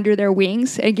take them under their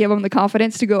wings and give them the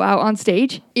confidence to go out on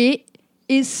stage. It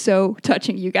is so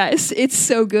touching, you guys. It's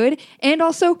so good. And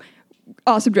also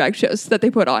awesome drag shows that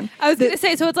they put on. I was going to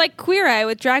say, so it's like Queer Eye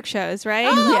with drag shows, right?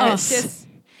 Yes. Just-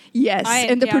 Yes, I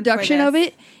am and the down for production of this.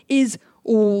 it is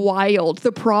wild.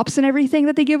 The props and everything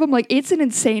that they give them, like it's an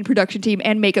insane production team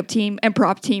and makeup team and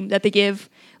prop team that they give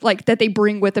like that they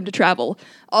bring with them to travel.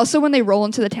 Also, when they roll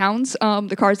into the towns,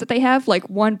 the cars that they have, like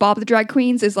one Bob the Drag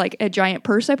Queens is like a giant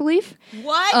purse, I believe.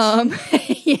 What?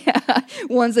 Yeah,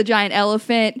 one's a giant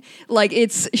elephant. Like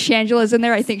it's Shangela's in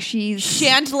there. I think she's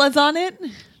Shangela's on it.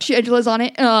 Shangela's on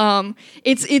it.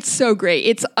 It's so great.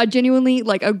 It's genuinely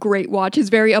like a great watch. It's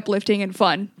very uplifting and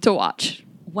fun to watch.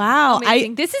 Wow.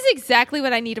 Amazing. This is exactly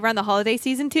what I need around the holiday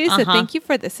season too. So thank you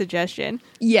for the suggestion.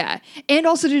 Yeah, and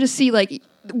also to just see like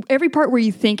every part where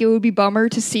you think it would be bummer,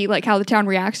 to see like how the town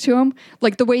reacts to them.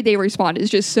 Like the way they respond is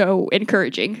just so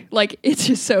encouraging. Like it's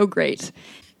just so great.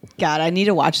 God, I need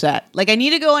to watch that. Like, I need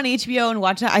to go on HBO and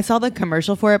watch that. I saw the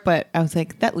commercial for it, but I was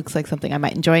like, that looks like something I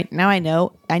might enjoy. Now I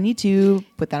know I need to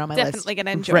put that on my list. Definitely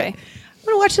gonna enjoy. Right. I'm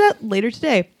gonna watch that later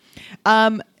today.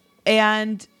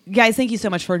 And guys, thank you so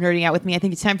much for nerding out with me. I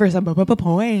think it's time for some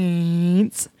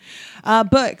points.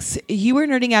 Books. You were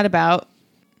nerding out about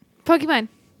Pokemon.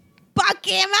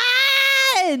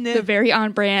 The very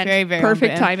on brand, Very, very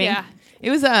perfect on brand. timing. Yeah. It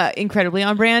was incredibly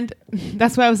on brand.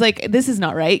 That's why I was like, this is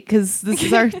not right, because this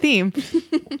is our theme.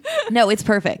 No, it's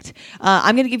perfect.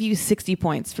 I'm going to give you 60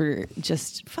 points for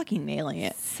just fucking nailing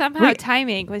it. Somehow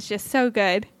timing was just so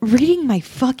good. Reading my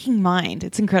fucking mind.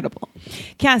 It's incredible.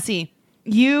 Cassie,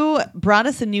 you brought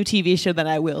us a new TV show that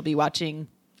I will be watching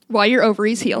While your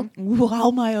ovaries heal.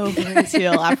 while my ovaries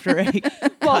heal after a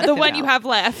Well, the one you have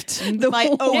left. my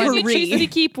If you choose to ovary.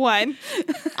 keep one.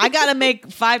 I got to make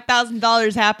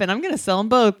 $5,000 happen. I'm going to sell them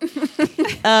both.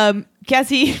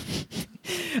 Cassie,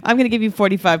 I'm going to give you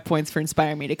 45 points for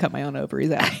inspiring me to cut my own ovaries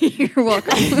out. You're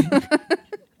welcome.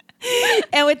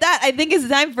 And with that, I think it's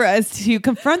time for us to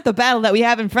confront the battle that we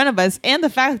have in front of us and the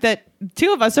fact that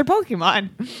two of us are Pokemon.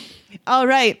 All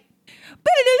right.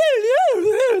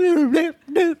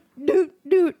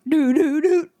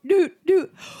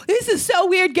 This is so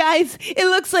weird, guys. It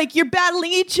looks like you're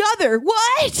battling each other.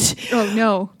 What? Oh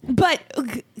no. But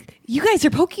you guys are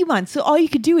Pokemon, so all you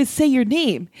could do is say your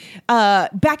name.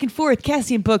 Back and forth,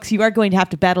 Cassie and Books, you are going to have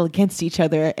to battle against each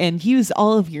other and use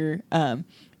all of your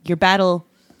battle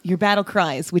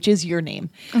cries, which is your name.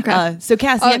 Okay. So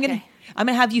Cassie, Okay. I'm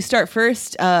gonna have you start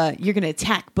first. You're gonna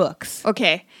attack Books.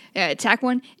 Okay. Attack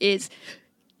one is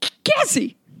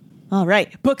Cassie. All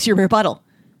right, Books, your rebuttal.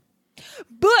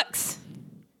 Books.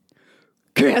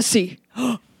 Cassie.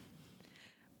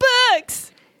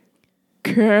 Books.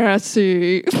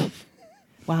 Cassie.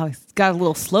 Wow, it's got a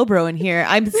little slow bro in here.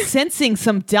 I'm sensing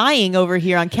some dying over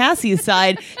here on Cassie's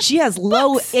side. She has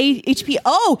low HP.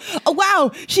 Oh,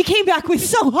 wow. She came back with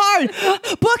so hard.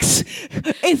 Books,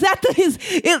 is that his?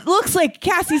 It looks like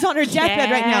Cassie's on her deathbed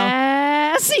right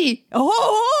now. Cassie.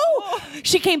 Oh,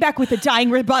 she came back with a dying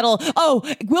rebuttal. Oh,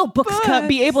 will Books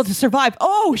be able to survive?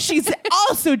 Oh, she's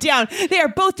also down. They are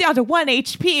both down to 1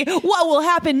 HP. What will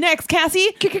happen next,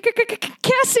 Cassie?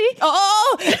 Cassie.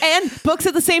 Oh, and Books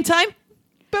at the same time?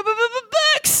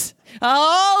 Books!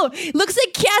 Oh, looks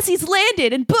like Cassie's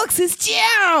landed and Books is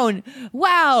down.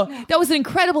 Wow, that was an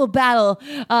incredible battle.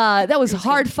 That was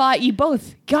hard fought. You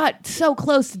both got so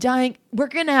close to dying. We're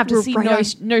gonna have to see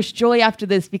right Nurse Joy after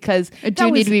this because I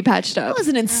do need to be patched up. That was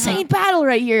an insane battle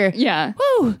right here. Yeah.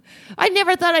 Woo! I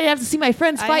never thought I'd have to see my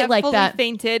friends I fight have like fully that.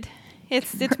 fainted.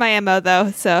 It's my MO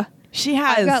though, so. She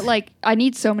has. I've got I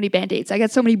need so many band-aids. I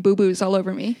got so many boo-boos all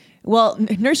over me. Well,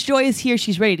 Nurse Joy is here.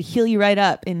 She's ready to heal you right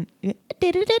up. And look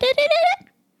at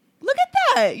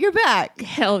that. You're back.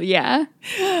 Hell yeah.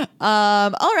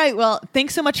 All right. Well,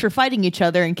 thanks so much for fighting each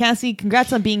other. And Cassie,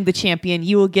 congrats on being the champion.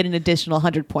 You will get an additional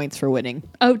 100 points for winning.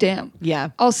 Oh, damn. Yeah.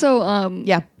 Also,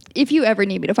 Yeah. if you ever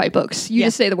need me to fight Books, you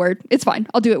just say the word. It's fine.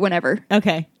 I'll do it whenever.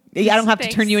 Okay. I don't have to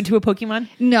Thanks. turn you into a Pokemon?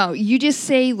 No, you just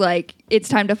say it's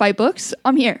time to fight Books.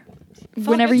 I'm here.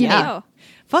 Whenever you need. Yeah.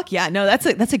 Fuck yeah. No, that's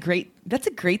a great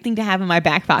thing to have in my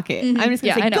back pocket. I'm just going to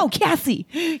Yeah, I say, know. go, Cassie.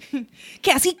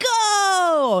 Cassie,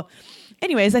 go.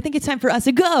 Anyways, I think it's time for us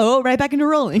to go right back into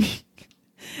rolling.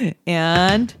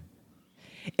 And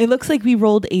it looks like we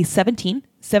rolled a 17.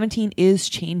 17 is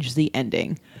change the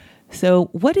ending. So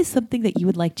what is something that you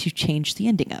would like to change the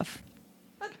ending of?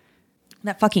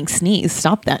 That fucking sneeze.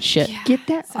 Stop that shit. Get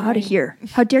that out of here.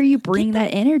 How dare you bring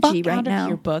that energy Fuck right out of now?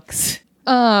 your books.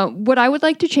 What I would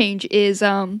like to change is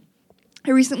I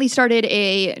recently started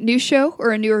a new show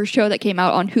or a newer show that came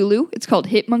out on Hulu. It's called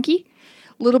Hit Monkey.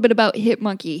 A little bit about Hit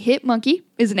Monkey. Hit Monkey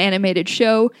is an animated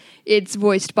show. It's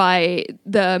voiced by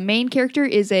the main character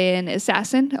is an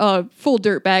assassin, a full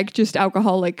dirtbag, just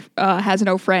alcoholic, has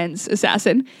no friends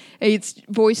assassin. It's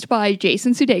voiced by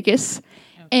Jason Sudeikis.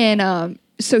 Okay. And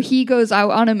so he goes out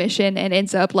on a mission and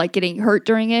ends up getting hurt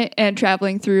during it and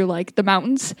traveling through the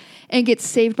mountains and gets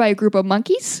saved by a group of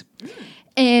monkeys.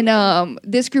 And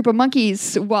this group of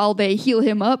monkeys, while they heal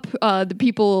him up, the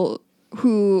people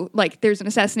who, like, there's an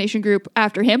assassination group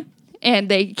after him, and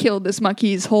they killed this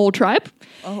monkey's whole tribe.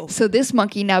 Oh. So this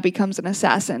monkey now becomes an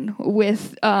assassin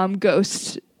with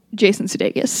Ghost Jason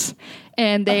Sudeikis.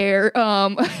 And they're,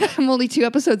 I'm only 2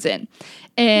 episodes in.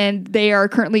 And they are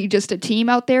currently just a team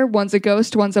out there. One's a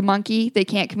ghost, one's a monkey. They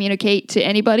can't communicate to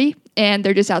anybody, and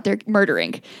they're just out there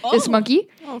murdering. This monkey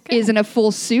is in a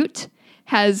full suit,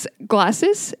 has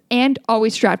glasses, and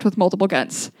always strapped with multiple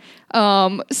guns.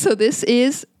 So this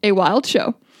is a wild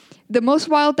show. The most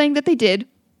wild thing that they did,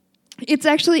 it's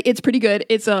pretty good.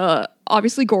 It's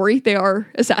obviously gory. They are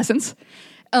assassins.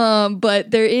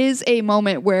 But there is a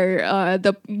moment where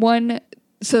the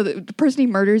person he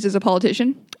murders is a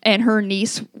politician, and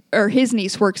his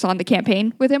niece works on the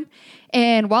campaign with him.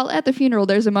 And while at the funeral,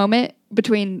 there's a moment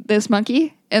between this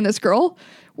monkey and this girl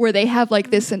where they have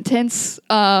like this intense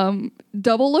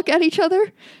double look at each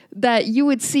other that you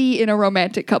would see in a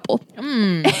romantic couple.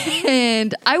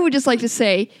 And I would just like to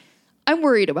say, I'm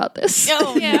worried about this.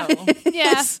 Oh, Yeah. no.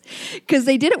 Yeah. Because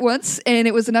they did it once, and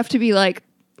it was enough to be like,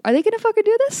 are they going to fucking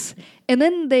do this? And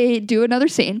then they do another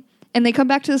scene, and they come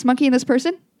back to this monkey and this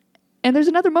person, and there's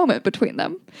another moment between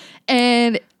them.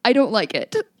 And I don't like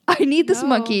it. I need this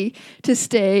monkey to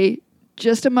stay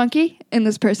just a monkey, and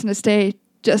this person to stay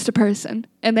just a person.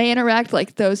 And they interact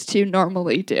like those two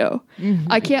normally do.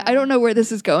 I don't know where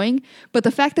this is going, but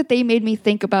the fact that they made me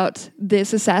think about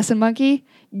this assassin monkey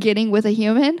getting with a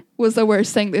human was the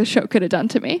worst thing this show could have done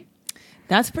to me.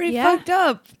 That's pretty fucked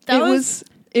up.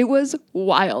 It was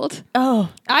wild. Oh,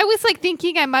 I was like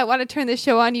thinking I might want to turn this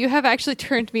show on. You have actually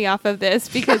turned me off of this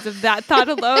because of that thought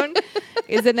alone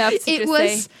is enough to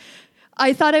say.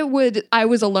 I thought I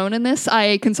was alone in this.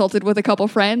 I consulted with a couple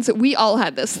friends. We all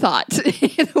had this thought.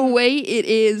 The way it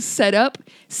is set up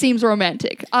seems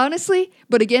romantic, honestly.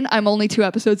 But again, I'm only 2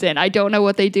 episodes in. I don't know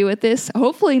what they do with this.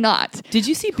 Hopefully not. did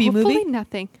you see B-Movie? Hopefully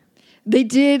nothing. They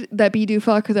did that B do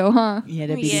fuck though, huh? Yeah,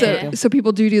 that'd be Yeah. So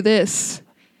people do this.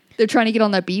 They're trying to get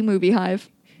on that B-movie hive.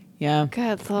 Yeah.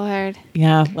 Good Lord.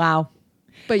 Yeah. Wow.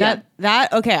 But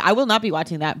Okay, I will not be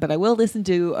watching that, but I will listen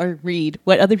to or read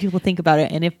what other people think about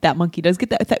it, and if that monkey does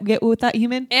get with that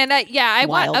human. And I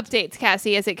Wild. want updates,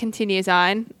 Cassie, as it continues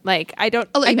on. Like I don't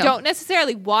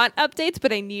necessarily want updates,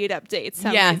 but I need updates.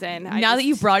 Some reason. Now that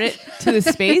you brought it to the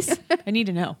space, I need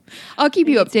to know. I'll keep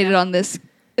you updated on this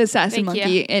assassin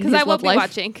monkey and his I won't love be life.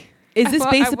 watching. Is this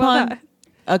I based will upon not.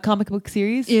 a comic book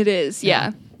series? It is,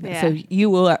 yeah. Yeah. So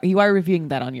you are reviewing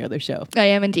that on your other show. I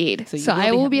am indeed. So So, you will I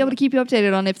be will be having able to keep you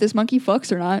updated on if this monkey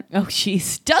fucks or not. Oh,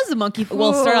 jeez. Does the monkey?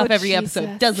 We'll start off every episode.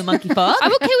 Jesus. Does the monkey fuck?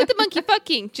 I'm okay with the monkey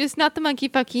fucking, just not the monkey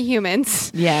fucking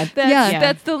humans. Yeah.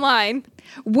 That's the line.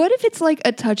 What if it's like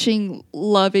a touching,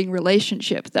 loving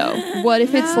relationship, though? What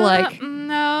if it's like...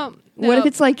 No. What if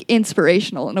it's like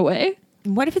inspirational in a way?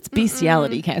 What if it's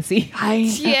bestiality, Cassie?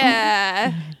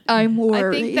 Yeah. I'm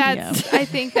worried. I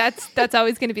think that's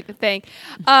always going to be the thing.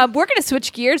 We're going to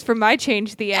switch gears for my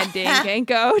change the ending and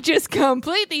go just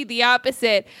completely the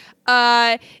opposite.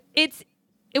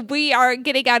 We are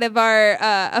getting out of our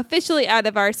officially out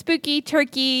of our spooky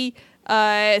turkey,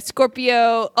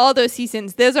 Scorpio, all those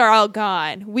seasons. Those are all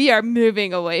gone. We are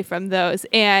moving away from those,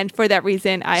 and for that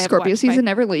reason, I have Scorpio watched season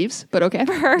never leaves, but okay.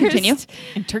 Continue.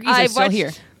 And turkeys are still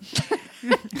here.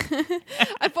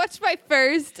 I've watched my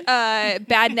first bad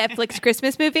Netflix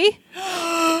Christmas movie.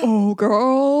 Oh,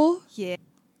 girl. Yeah.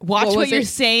 Watch What what was you're it?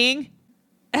 saying.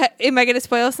 Am I going to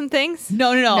spoil some things?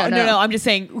 No. No. I'm just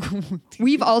saying.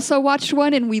 We've also watched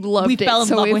one and we loved We it. fell in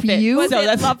so love if with it. you... Was So it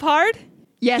that's- Love Hard?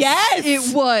 Yes,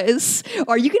 it was.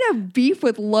 Are you going to have beef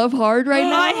with Love Hard right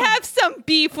now? I have some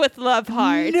beef with Love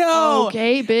Hard. No.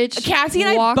 Okay, bitch. Cassie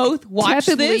and I Walk both watched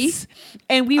tepidly. this,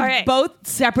 and we All right. both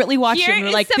separately watched it. Here And we were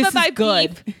is like, some "This of my is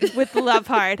good." beef with Love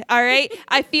Hard. All right,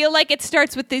 I feel like it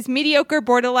starts with these mediocre,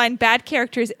 borderline bad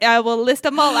characters. I will list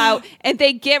them all out, and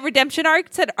they get redemption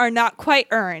arcs that are not quite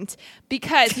earned.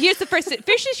 Because here's the first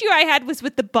issue I had was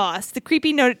with the boss, the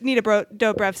creepy Nina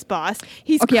Dobrev's boss.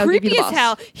 He's Okay, I'll give you creepy the as boss.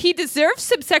 hell. He deserves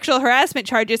some sexual harassment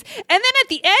charges, and then at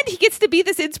the end, he gets to be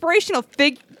this inspirational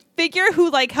figure who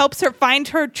like helps her find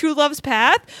her true love's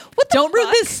path. What the Don't ruin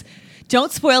fuck? this.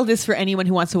 Don't spoil this for anyone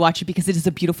who wants to watch it because it is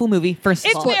a beautiful movie. First of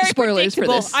It's all, very Spoilers for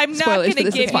predictable. this. I'm not Spoilers going for to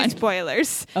this, give it's you fine.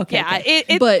 spoilers. Okay, Yeah,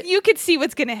 okay. But- you could see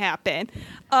what's going to happen.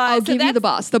 I'll so give you that's- the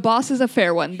boss. The boss is a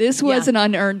fair one. This was Yeah. an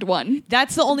unearned one.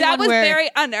 that's the only That one was where very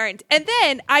unearned. And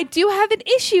then I do have an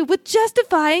issue with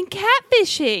justifying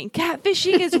catfishing.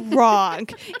 Catfishing is wrong.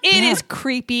 It is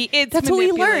creepy. It's That's what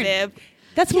we learned. manipulative.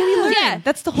 That's what we learned. Yeah.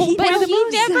 That's the whole But point of the he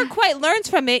movie. never quite learns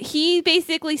from it. He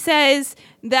basically says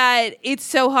that it's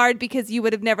so hard because you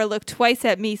would have never looked twice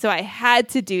at me, so I had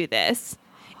to do this.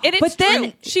 And it's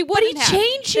true. She wouldn't have.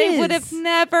 Changes. They would have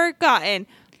never gotten.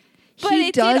 But He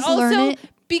it does did also learn it.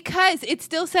 because it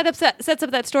still sets up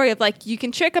that story of like you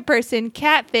can trick a person,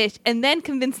 catfish, and then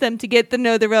convince them to get to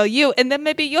know the real you, and then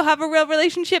maybe you'll have a real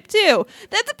relationship too.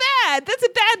 That's a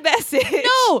bad message.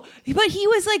 No, but he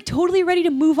was like totally ready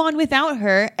to move on without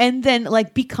her and then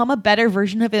like become a better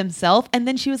version of himself. And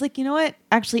then she was like, you know what?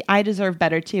 Actually, I deserve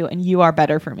better too. And you are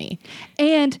better for me.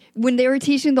 And when they were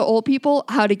teaching the old people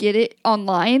how to get it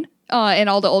online, and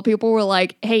all the old people were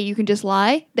like, hey, you can just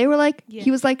lie. They were like, he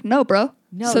was like, no, bro.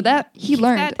 No, so that he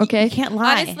learned, okay? You can't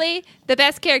lie. Honestly, the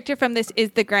best character from this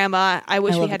is the grandma. I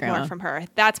wish we love had the grandma. more from her.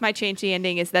 That's my change the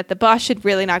ending is that the boss should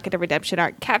really not get a redemption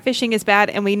arc. Catfishing is bad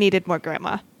and we needed more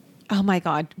grandma. Oh my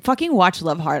God. Fucking watch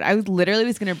Love Hard. I literally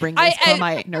was going to bring this for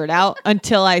my nerd out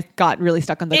until I got really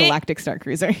stuck on the Galactic Star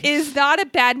Cruiser. Is not a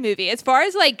bad movie. As far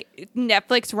as like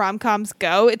Netflix rom-coms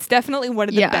go, it's definitely one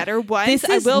of the better ones. This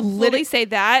I is will fully say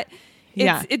that.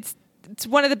 It's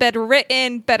one of the better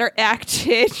written, better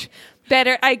acted,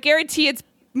 better. I guarantee it's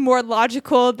more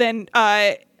logical than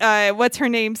what's her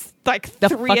name's like The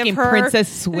three fucking of her. Princess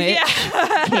Switch.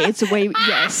 Yeah. Okay, it's way,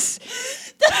 yes.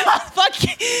 Fuck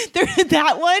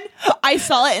that one. I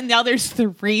saw it and now there's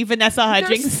 3 Vanessa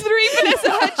Hudgens. There's 3 Vanessa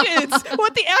Hudgens.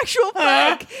 What the actual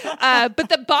fuck? But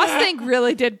the boss thing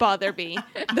really did bother me.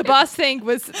 The boss thing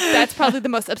that's probably the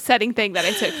most upsetting thing that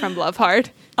I took from Love Hard.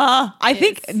 I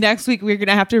think next week we're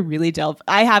gonna have to really delve.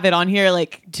 I have it on here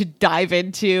like to dive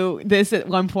into this at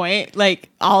one point, like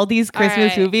all these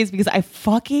Christmas movies because I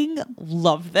fucking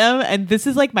love them, and this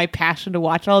is like my passion to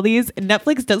watch all these. And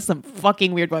Netflix does some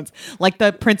fucking weird ones, like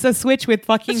the Princess Switch with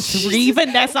fucking 3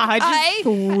 Vanessa Hudgens.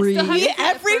 3.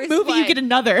 Every movie you get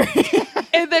another.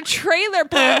 And the trailer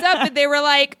popped up and they were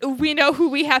like, we know who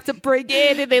we have to bring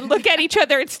in. And they look at each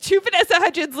other. It's 2 Vanessa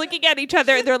Hudgens looking at each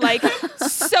other. And they're like,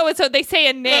 so-and-so. They say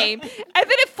a name. And then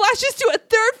it flashes to a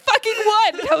third fucking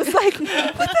one. And I was like,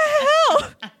 what the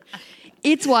hell?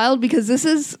 It's wild because this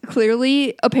is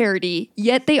clearly a parody,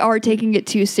 yet they are taking it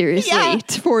too seriously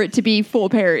for it to be full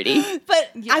parody.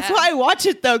 But that's why I watch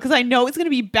it though, because I know it's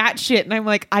gonna be batshit, and I'm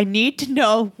like, I need to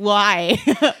know why.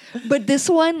 But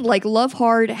this one, like Love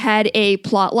Hard, had a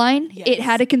plot line. Yes. It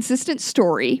had a consistent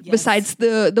story besides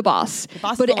the boss.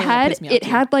 boss But is the only one that pissed me off, too.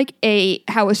 had like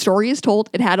how a story is told.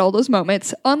 It had all those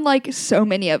moments, unlike so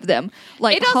many of them.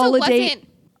 Like It also Holiday. wasn't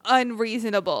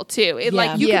unreasonable too. It Yeah.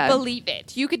 like you Yeah. could believe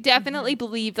it. You could definitely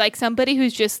believe like somebody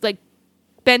who's just like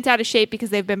bent out of shape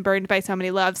because they've been burned by so many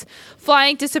loves,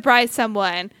 flying to surprise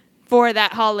someone for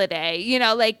that holiday. You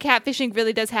know, like catfishing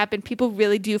really does happen. People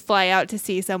really do fly out to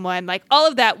see someone. Like all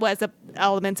of that was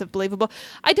elements of believable.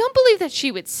 I don't believe that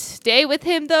she would stay with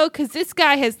him though, because this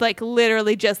guy has like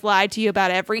literally just lied to you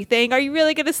about everything. Are you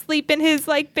really gonna sleep in his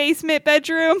like basement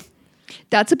bedroom?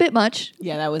 That's a bit much.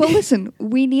 Yeah, that was. But listen,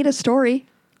 we need a story.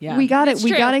 Yeah. We got That's it.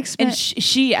 We true. got to And expect.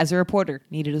 she, as a reporter,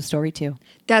 needed a story too.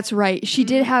 That's right. She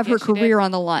did have her yes, she career did. on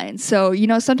the line. So,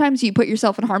 sometimes you put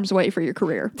yourself in harm's way for your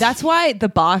career. That's why the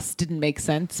boss didn't make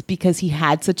sense, because he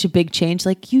had such a big change.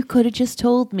 Like, you could have just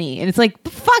told me. And it's like,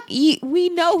 fuck, we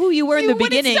know who you were in the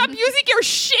beginning. Stop using your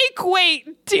shake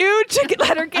weight, dude, to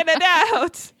let her get it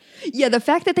out. Yeah, the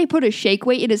fact that they put a shake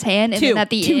weight in his hand and then at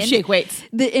the two end, shake weights.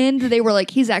 the end, they were like,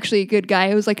 he's actually a good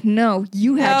guy. I was like, no,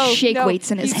 you had shake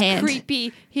weights in his he's hand.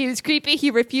 Creepy. He was creepy.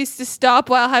 He refused to stop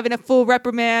while having a full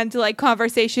reprimand, like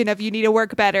conversation of you need to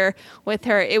work better with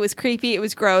her. It was creepy. It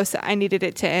was gross. I needed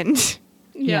it to end.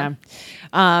 Yeah.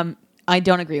 I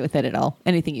don't agree with it at all.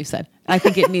 Anything you said. I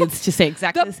think it needs to say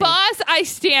exactly the The same. boss, I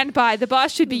stand by. The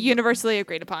boss should be universally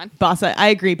agreed upon. Boss, I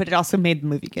agree, but it also made the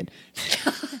movie good.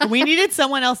 We needed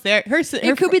someone else there.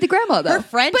 It could be the grandma, though. Her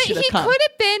friend But should he have come. could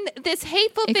have been this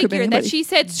hateful It could be figure that anybody. she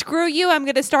said, screw you, I'm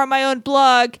going to start my own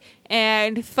blog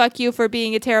and fuck you for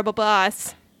being a terrible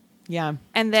boss. Yeah.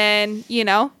 And then,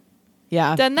 Yeah.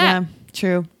 Done that. Yeah.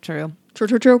 True.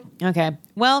 True. Okay.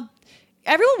 Well,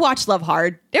 everyone watch Love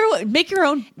Hard. Everyone make your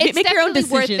own it's make your own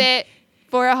definitely decision. worth it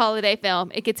for a holiday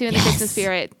film. It gets you in the Christmas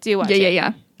spirit. Do watch it.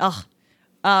 Yeah. Ugh.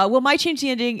 Well, my change the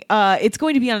ending. It's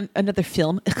going to be on another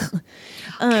film.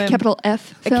 Capital F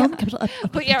film. Capital F,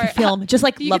 But yeah, right. film, just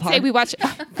like You Love could say Hard. we watch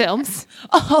films.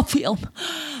 Oh, film.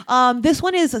 This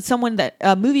one is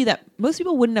a movie that most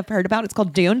people wouldn't have heard about. It's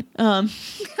called Dune. But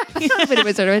it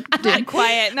was sort of Not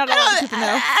quiet. Not a lot of people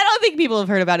know. I don't think people have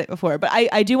heard about it before, but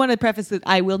I do want to preface that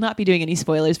I will not be doing any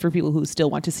spoilers for people who still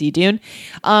want to see Dune.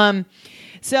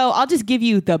 So I'll just give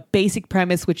you the basic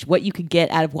premise, what you could get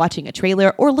out of watching a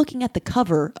trailer or looking at the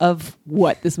cover of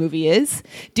what this movie is.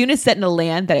 Dune is set in a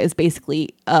land that is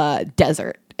basically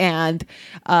desert. and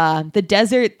the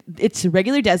desert, it's a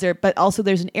regular desert, but also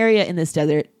there's an area in this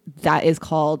desert that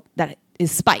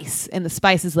is spice, and the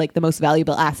spice is like the most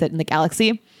valuable asset in the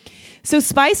galaxy. So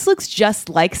spice looks just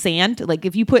like sand. Like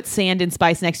if you put sand and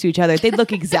spice next to each other, they'd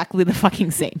look exactly the fucking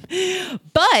same.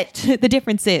 But the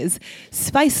difference is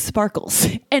spice sparkles.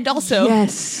 And also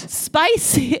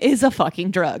spice is a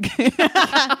fucking drug.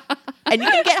 And you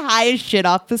can get high as shit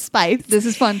off the spice. This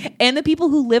is fun. And the people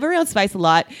who live around spice a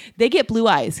lot, they get blue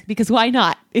eyes because why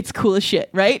not? It's cool as shit,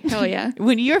 right? Hell yeah.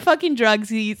 When you're fucking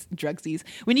drugsies,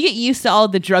 when you get used to all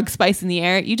the drug spice in the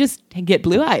air, you just get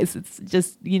blue eyes. It's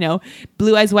just,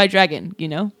 blue eyes, white dragon, I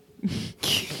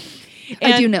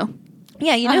do know.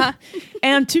 Yeah, Uh-huh.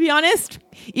 And to be honest,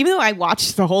 even though I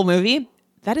watched the whole movie,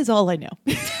 that is all I know.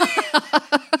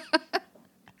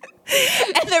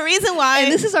 And the reason why...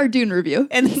 And this is our Dune review.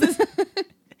 And this is...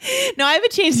 No, I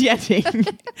haven't changed the ending.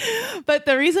 But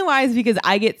the reason why is because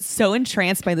I get so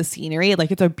entranced by the scenery.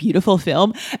 Like, it's a beautiful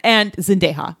film. And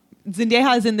Zendaya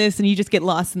is in this, and you just get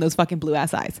lost in those fucking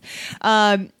blue-ass eyes.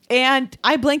 And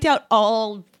I blanked out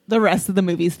all the rest of the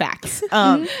movie's facts.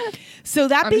 So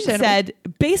that being said,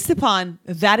 based upon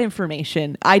that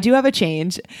information, I do have a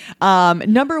change.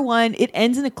 Number one, it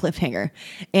ends in a cliffhanger,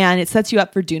 and it sets you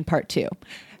up for Dune Part 2.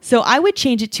 So I would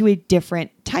change it to a different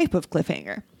type of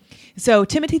cliffhanger. So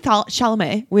Timothée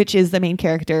Chalamet, which is the main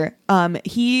character,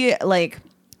 he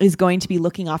is going to be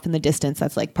looking off in the distance.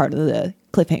 That's like part of the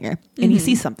cliffhanger, and he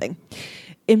sees something.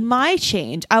 In my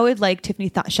change, I would like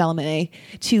Timothée Chalamet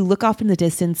to look off in the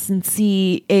distance and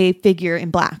see a figure in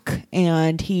black,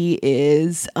 and he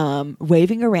is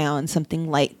waving around something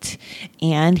light,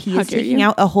 and he is taking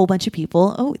out a whole bunch of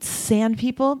people. Oh, it's sand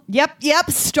people. Yep.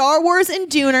 Star Wars and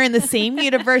Dune are in the same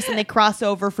universe, and they cross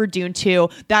over for Dune 2.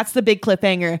 That's the big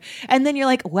cliffhanger. And then you're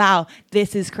like, wow,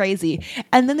 this is crazy.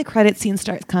 And then the credit scene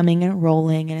starts coming and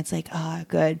rolling, and it's like,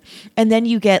 good. And then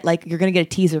you get you're going to get a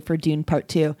teaser for Dune Part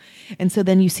 2. And so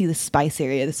then you see the spice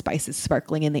area. The spice is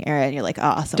sparkling in the air, and you're like,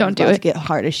 someone's about to get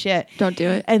hard as shit. Don't do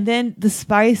it. And then the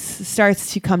spice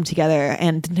starts to come together,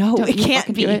 and it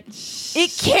can't be.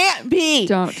 It can't be.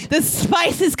 Don't. The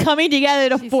spice is coming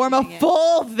together to form a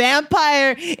full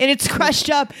vampire, and it's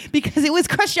crushed up because it was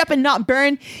crushed up and not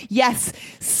burned. Yes,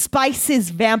 spice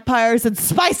is vampires, and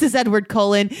spice is Edward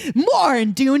Cullen. More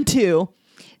in Dune 2.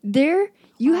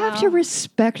 You have to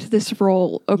respect this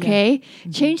role, okay?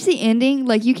 Yeah. Change the ending.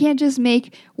 You can't just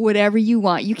make whatever you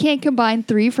want. You can't combine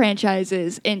 3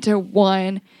 franchises into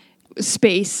one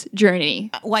space journey.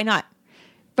 Why not?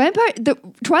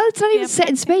 Twilight's not even set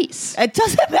in space. It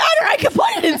doesn't matter. I can put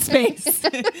it in space.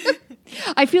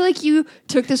 I feel like you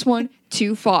took this one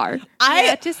too far.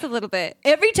 Just a little bit.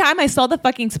 Every time I saw the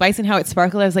fucking spice and how it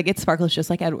sparkled, I was like, it sparkles just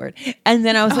like Edward. And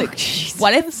then I was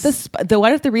what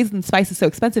if the reason spice is so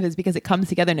expensive is because it comes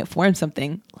together and it forms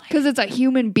something? Because it's a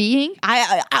human being?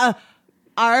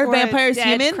 Are vampires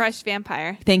human? Crushed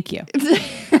vampire. Thank you.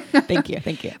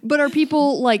 Thank you. But are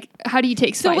people how do you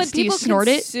take spice? So when do you snort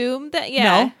it? Assume that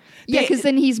No. Yeah, because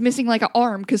then he's missing an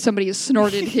arm because somebody has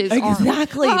snorted his arm.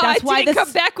 Exactly. That's why I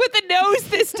come back with a nose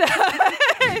this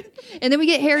time. And then we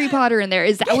get Harry Potter in there.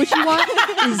 Is that what you want?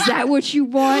 Is that what you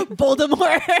want?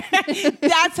 Voldemort.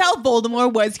 That's how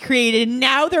Voldemort was created.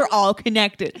 Now they're all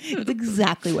connected. It's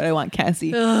exactly what I want,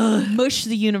 Cassie. Mush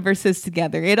the universes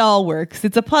together. It all works.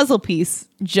 It's a puzzle piece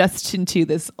just into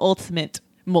this ultimate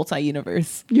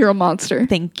multi-universe. You're a monster.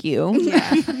 Thank you.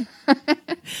 Yeah.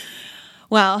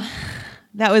 Well,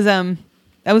 that was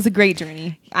a great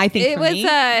journey. I think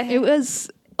it was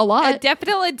a lot. A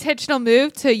definite intentional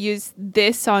move to use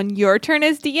this on your turn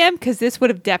as DM, because this would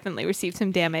have definitely received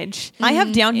some damage. I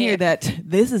have down here that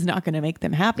this is not going to make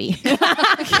them happy.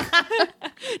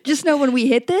 Just know when we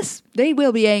hit this, they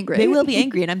will be angry. They will be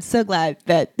angry, and I'm so glad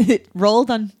that it rolled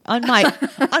on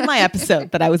my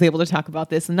episode that I was able to talk about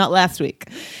this, and not last week.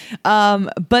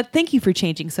 But thank you for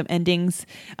changing some endings,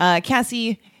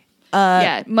 Cassie.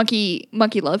 Monkey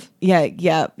love. Yeah.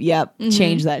 Mm-hmm.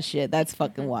 Change that shit. That's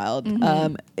fucking wild.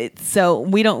 Mm-hmm. So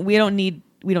we don't need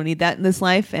that in this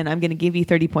life, and I'm going to give you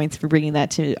 30 points for bringing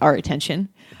that to our attention.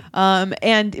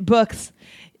 And books,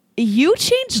 you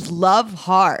changed love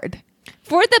hard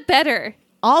for the better.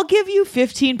 I'll give you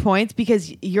 15 points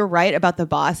because you're right about the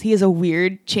boss. He is a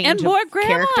weird change and more of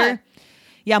grandma. Character.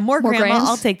 Yeah, more grandma. Grams.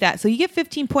 I'll take that. So you get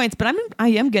 15 points, but I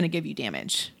am going to give you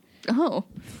damage. Oh.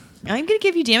 I'm going to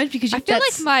give you damage because I feel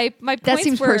like my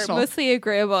points were personal. Mostly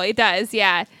agreeable. It does,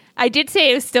 yeah. I did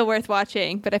say it was still worth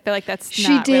watching, but I feel like that's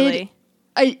not really.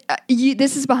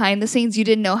 This is behind the scenes. You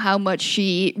didn't know how much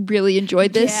she really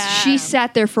enjoyed this. Yeah. She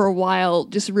sat there for a while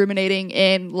just ruminating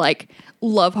and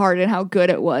love hard and how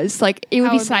good it was. It would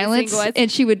be silence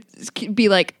and she would be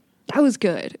like, That was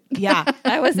good. Yeah.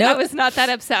 I was not that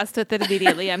obsessed with it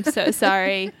immediately. I'm so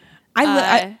sorry.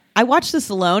 I watched this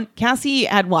alone. Cassie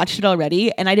had watched it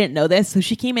already, and I didn't know this. So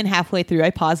she came in halfway through. I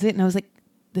paused it, and I was like,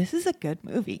 this is a good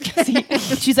movie.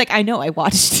 She's like, I know, I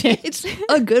watched it. It's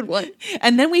a good one.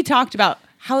 And then we talked about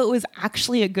how it was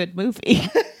actually a good movie.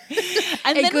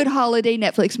 And a good holiday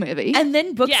Netflix movie. And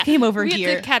then Books came over we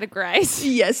here. Have to categorize.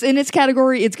 Yes, in its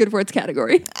category, it's good for its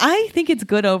category. I think it's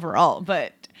good overall,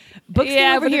 but Books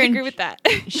came over here. I agree with that.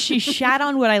 She shat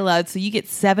on what I loved, so you get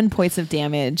 7 points of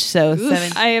damage. So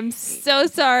 7. I am so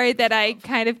sorry that I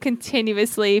kind of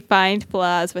continuously find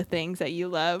flaws with things that you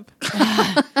love.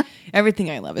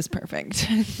 Everything I love is perfect.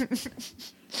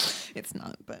 It's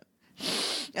not, but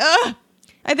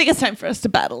I think it's time for us to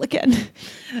battle again.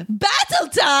 Battle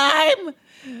time!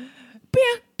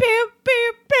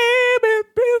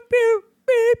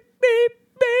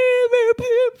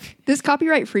 This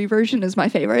copyright free version is my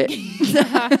favorite. You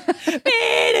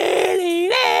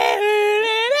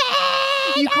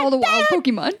call the wild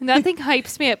Pokemon. Nothing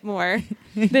hypes me up more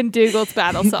than Dougal's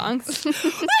battle songs.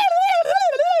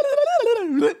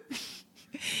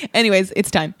 Anyways, it's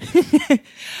time.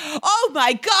 Oh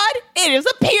my God! It has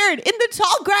appeared in the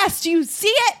tall grass. Do you see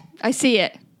it? I see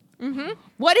it. Mm-hmm.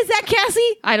 What is that,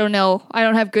 Cassie? I don't know. I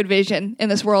don't have good vision in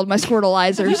this world. My Squirtle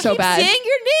eyes are so bad. Saying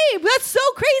your name. That's so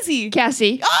crazy.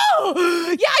 Cassie.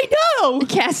 Oh, yeah, I know.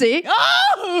 Cassie.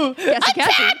 Oh,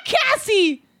 attack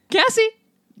Cassie. Cassie.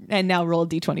 And now roll a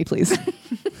d20, please.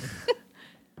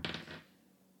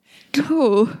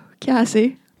 Oh,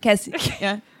 Cassie. Cassie.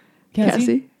 Yeah.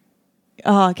 Cassie.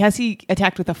 Oh, Cassie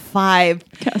attacked with a 5.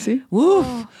 Cassie.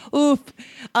 Oof. Oof.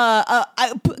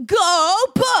 Go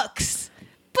Books.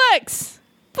 Books.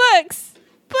 Books.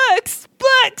 Books.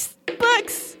 Books.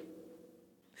 Books.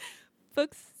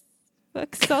 Books.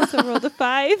 Books also rolled a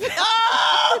 5.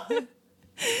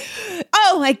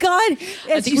 Oh my God.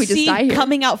 As think you we just see die here.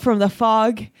 coming out from the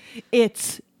fog,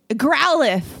 it's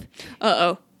Growlithe.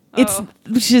 Uh-oh. It's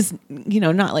which is,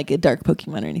 not like a dark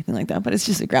Pokemon or anything like that, but it's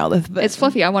just a Growlithe. But It's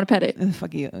fluffy. I want to pet it.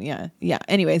 fuck you. Yeah.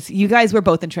 Anyways, you guys were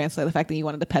both entranced by the fact that you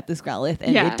wanted to pet this Growlithe,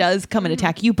 and Yeah. it does come and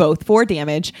attack you both for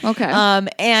damage. Okay.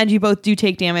 And you both do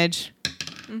take damage.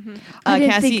 Mm-hmm. I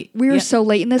didn't Cassie, think we were so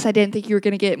late in this. I didn't think you were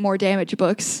going to get more damage.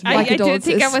 Books. I didn't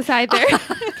think I was either.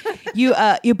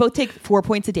 You both take 4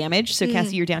 points of damage. So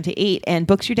Cassie, you're down to 8, and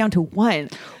Books, you're down to 1.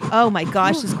 Oh my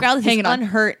gosh, this Growlithe is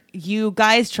unhurt. You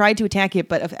guys tried to attack it,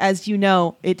 but as you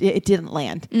know, it didn't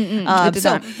land. It did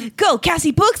not. Go,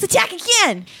 Cassie. Books, attack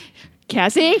again.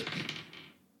 Cassie.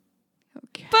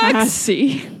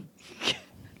 Cassie.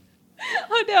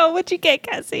 Oh no, what'd you get,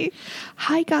 Cassie?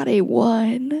 I got a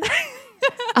 1.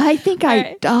 I think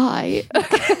I die.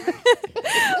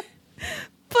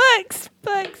 Books.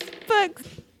 Books. Books.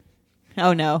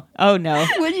 Oh no.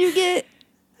 What'd you get?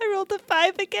 I rolled a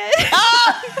 5 again.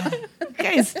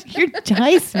 Guys, your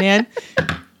dice, man.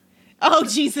 Oh,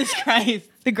 Jesus Christ.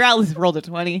 The Growlithe rolled a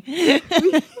 20.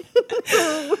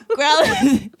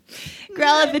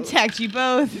 Growlithe attacked you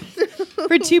both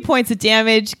for 2 points of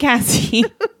damage. Cassie,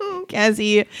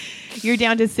 you're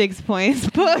down to 6 points.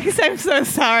 Books, I'm so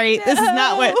sorry. No. This is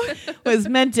not what was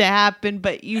meant to happen,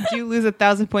 but you do lose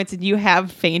 1,000 points and you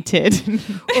have fainted.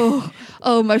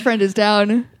 Oh, my friend is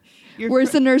down.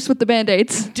 Where's the nurse with the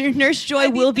Band-Aids? Nurse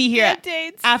Joy will be here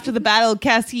after the battle.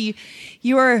 Cassie,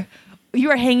 you are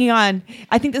hanging on.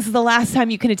 I think this is the last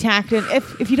time you can attack. And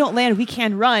if you don't land, we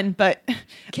can run. But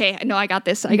okay, no, I got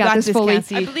this. I got this fully.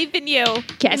 Cassie. I believe in you.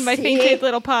 Cassie. In my fainted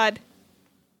little pod.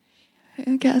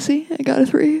 Cassie, I got a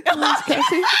 3. Thanks,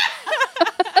 Cassie.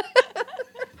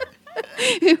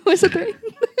 It was a 3.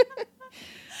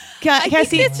 I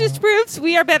Cassie, think this just proves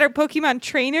we are better Pokemon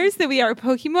trainers than we are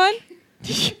Pokemon.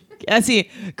 Cassie,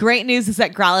 great news is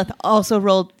that Growlithe also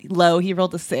rolled low. He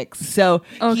rolled a 6. So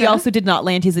he also did not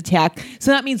land his attack. So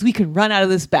that means we can run out of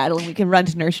this battle and we can run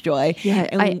to Nurse Joy. Yeah,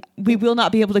 and we will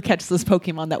not be able to catch this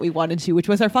Pokemon that we wanted to, which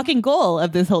was our fucking goal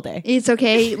of this whole day. It's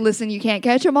okay. Listen, you can't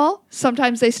catch them all.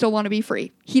 Sometimes they still want to be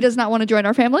free. He does not want to join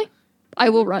our family. I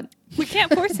will run. We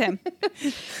can't force him.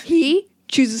 He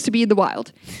chooses to be in the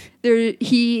wild.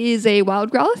 He is a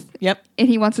wild Growlithe. Yep. And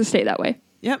he wants to stay that way.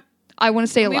 Yep. I want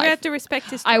to stay We alive. have to respect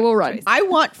his I will run. choice. I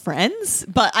want friends,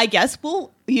 but I guess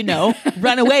we'll,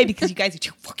 run away because you guys are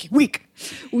too fucking weak.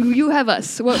 You have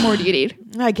us. What more do you need?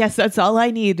 I guess that's all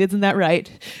I need. Isn't that right?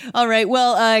 All right.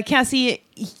 Well, Cassie,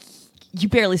 you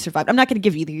barely survived. I'm not going to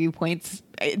give either of you points.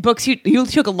 Books, you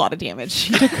took a lot of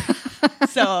damage.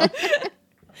 So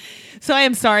I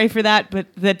am sorry for that, but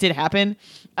that did happen.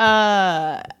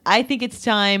 I think it's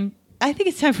time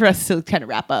for us to kind of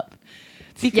wrap up.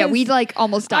 Yeah, we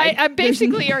almost died. I'm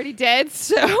basically already dead,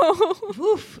 so.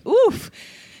 Oof.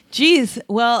 Geez.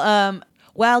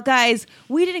 Well, guys,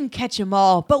 we didn't catch them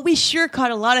all, but we sure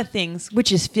caught a lot of things,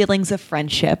 which is feelings of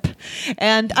friendship.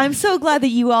 And I'm so glad that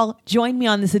you all joined me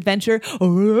on this adventure.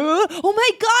 Oh my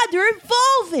God, they're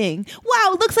evolving.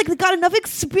 Wow, it looks like they got enough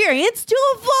experience to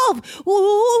evolve.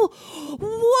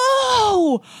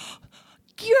 Whoa.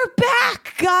 You're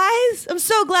back, guys. I'm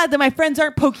so glad that my friends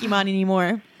aren't Pokemon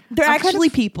anymore. They're actually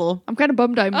people. I'm kind of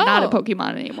bummed I'm not a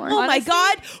Pokemon anymore. Oh my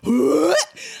God.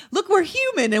 Look, we're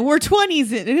human and we're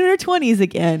 20s in our 20s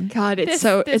again. God, it's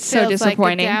so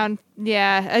disappointing.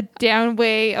 A down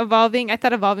way evolving. I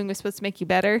thought evolving was supposed to make you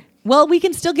better. Well, we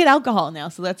can still get alcohol now,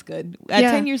 so that's good. At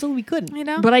 10 years old, we couldn't. You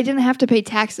know? But I didn't have to pay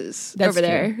taxes That's over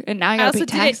there. true. And now I I gotta also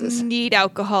pay taxes. didn't need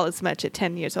alcohol as much at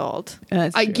 10 years old.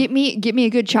 That's true. Get me a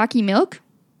good chalky milk.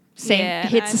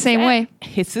 Hits the same way.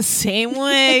 It's the same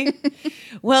way.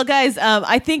 Well, guys,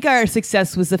 I think our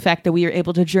success was the fact that we were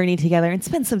able to journey together and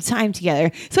spend some time together.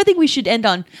 So I think we should end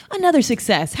on another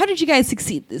success. How did you guys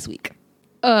succeed this week?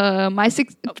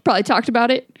 Probably talked about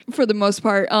it for the most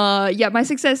part. My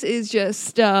success is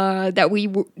just that we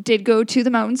did go to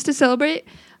the mountains to celebrate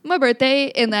my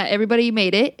birthday, and that everybody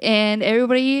made it, and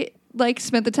everybody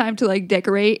spent the time to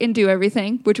decorate and do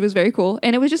everything, which was very cool,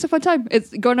 and it was just a fun time. It's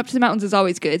going up to the mountains is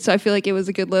always good, so I feel like it was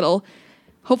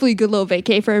hopefully a good little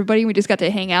vacay for everybody. We just got to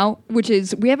hang out,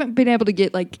 we haven't been able to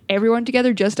get everyone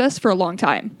together, just us, for a long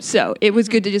time. So it was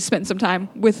good to just spend some time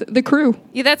with the crew.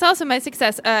 Yeah, that's also my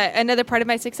success. Another part of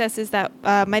my success is that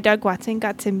my dog Watson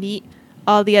got to meet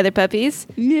all the other puppies.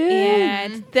 Yeah.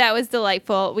 And that was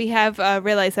delightful. We have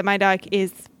realized that my dog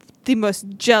is the most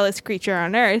jealous creature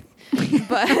on earth.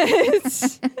 But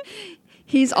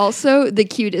he's also the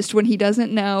cutest when he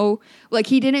doesn't know, I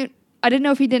didn't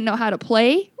know if he didn't know how to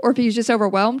play or if he was just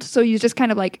overwhelmed. So he was just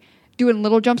kind of doing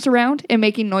little jumps around and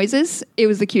making noises. It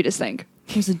was the cutest thing.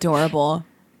 He was adorable.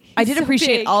 I did so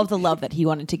appreciate big. all of the love that he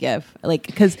wanted to give.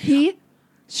 Because he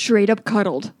straight up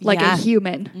cuddled like a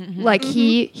human.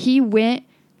 He went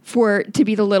to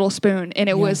be the little spoon, and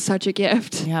it was such a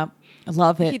gift. yeah, I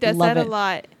love it. he does love that it. a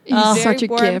lot. He's He's very such a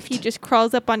warm. gift. He just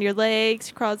crawls up on your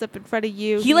legs, crawls up in front of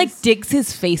you. He digs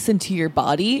his face into your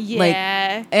body.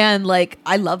 Yeah. And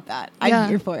I love that. Yeah. I'm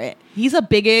here for it. He's a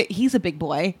big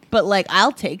boy, but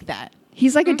I'll take that.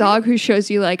 He's like a dog who shows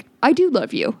you I do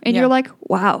love you, and Yeah. you're like,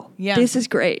 wow, Yeah. this is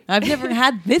great. I've never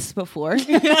had this before.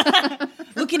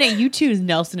 Looking at you too,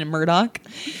 Nelson and Murdoch.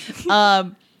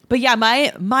 But yeah,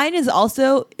 mine is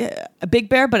also a Big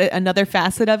Bear, but another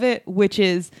facet of it, which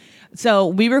is, so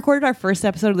we recorded our first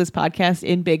episode of this podcast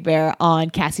in Big Bear on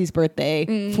Cassie's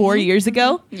birthday 4 years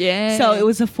ago. Yeah. So it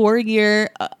was a 4-year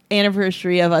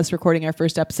anniversary of us recording our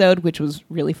first episode, which was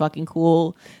really fucking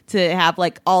cool to have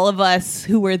all of us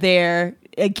who were there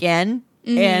again.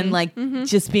 And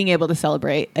just being able to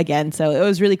celebrate again. So it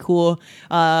was really cool.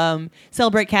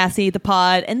 Celebrate Cassie, the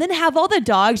pod, and then have all the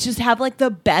dogs just have the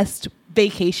best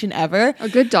vacation ever. A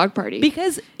good dog party.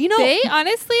 Because, They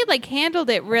honestly handled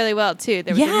it really well too.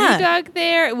 There was a new dog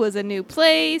there. It was a new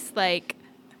place. I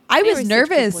they was were such good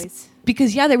nervous boys.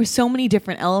 because there were so many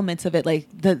different elements of it,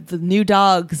 the new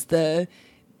dogs,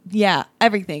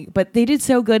 everything. But they did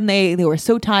so good, and they were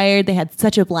so tired. They had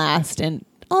such a blast, and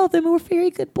all of them were very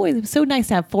good boys. It was so nice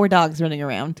to have 4 dogs running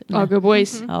around. All good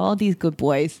boys. All these good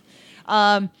boys.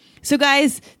 So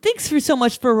guys, thanks so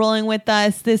much for rolling with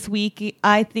us this week.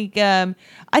 I think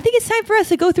it's time for us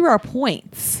to go through our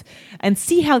points and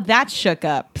see how that shook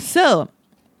up. So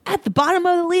at the bottom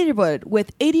of the leaderboard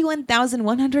with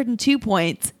 81,102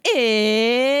 points,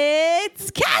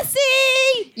 it's Cassie.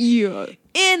 Yeah.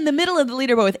 In the middle of the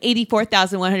leaderboard with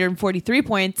 84,143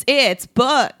 points, it's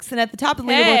Books. And at the top of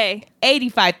the leaderboard,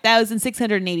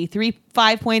 85,683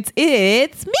 points,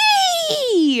 it's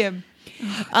me.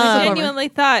 I genuinely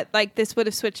thought this would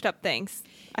have switched up things.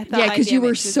 I thought because you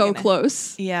were so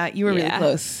close. Yeah, you were really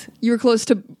close. You were close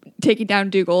to taking down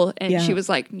Dougal, and she was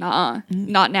like, nah,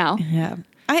 not now. Yeah.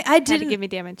 I Had to didn't give me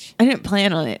damage. I didn't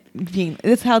plan on it being.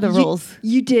 That's how the rules.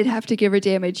 You did have to give her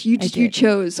damage. You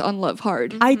chose on Love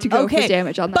Hard to go for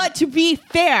damage on that. But to be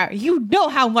fair, you know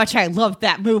how much I loved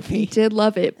that movie. You did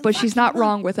love it, but she's not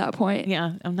wrong with that point.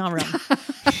 Yeah, I'm not wrong.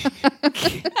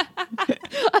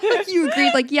 You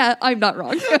agreed, yeah, I'm not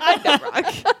wrong. I'm not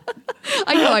wrong.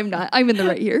 I know I'm not. I'm in the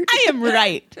right here. I am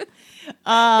right.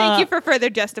 Thank you for further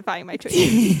justifying my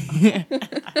choice.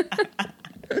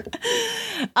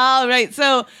 All right.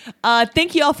 So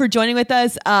thank you all for joining with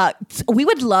us. We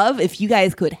would love if you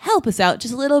guys could help us out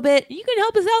just a little bit. You can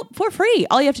help us out for free.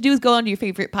 All you have to do is go onto your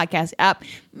favorite podcast app,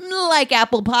 like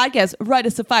Apple Podcasts, write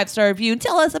us a 5-star review and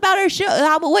tell us about our show,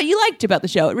 what you liked about the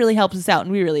show. It really helps us out,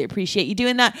 and we really appreciate you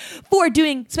doing that.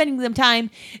 Spending some time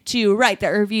to write that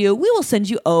review, we will send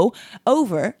you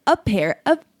over a pair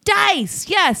of dice.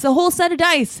 Yes, a whole set of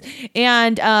dice.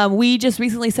 And we just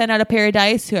recently sent out a pair of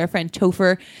dice to our friend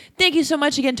Topher. Thank you so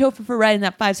much again, Topher, for writing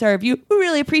that 5-star review. We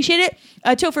really appreciate it.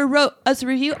 Topher wrote us a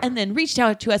review and then reached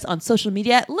out to us on social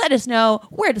media. Let us know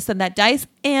where to send that dice,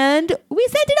 and we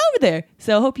sent it over there.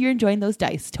 So hope you're enjoying those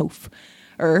dice,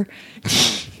 Topher.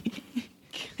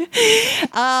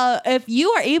 If you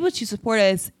are able to support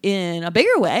us in a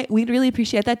bigger way, we'd really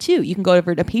appreciate that too. You can go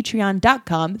over to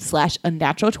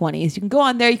patreon.com/unnatural20s. You can go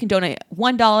on there. You can donate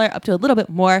 $1 up to a little bit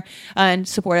more and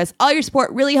support us. All your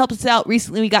support really helps us out.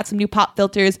 Recently, we got some new pop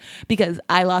filters because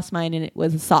I lost mine and it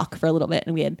was a sock for a little bit.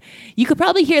 And you could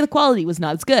probably hear the quality was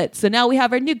not as good. So now we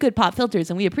have our new good pop filters,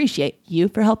 and we appreciate you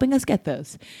for helping us get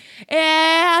those.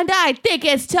 And I think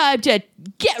it's time to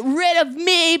get rid of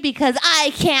me because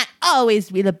I can't always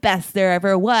be the best there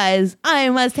ever was. I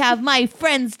must have my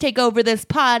friends take over this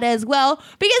pod as well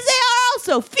because they are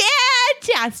also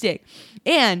fantastic.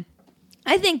 And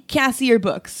I think Cassie or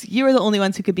Books, you are the only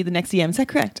ones who could be the next DM. Is that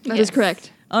correct? That is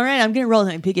correct. All right, I'm going to roll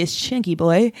my biggest chunky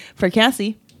boy for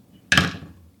Cassie.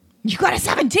 You got a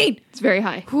 17. It's very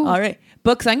high. All right.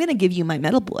 Books, I'm going to give you my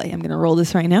metal boy. I'm going to roll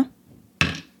this right now.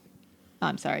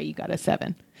 I'm sorry, you got a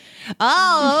 7.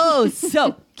 Oh,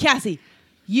 so Cassie,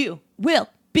 you will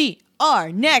be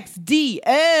our next DM.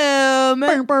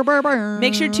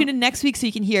 Make sure to tune in next week so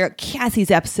you can hear Cassie's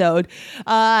episode.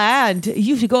 And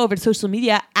you should go over to social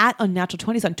media at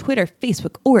Unnatural20s on Twitter,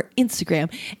 Facebook, or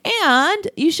Instagram. And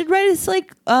you should write us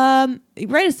and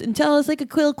tell us like a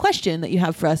cool question that you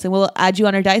have for us, and we'll add you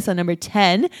on our dice on number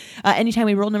 10. Anytime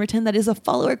we roll number 10, that is a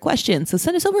follower question. So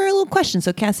send us over a little question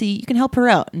so Cassie, you can help her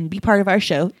out and be part of our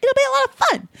show. It'll be a lot of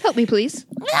fun. Help me, please.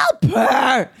 Help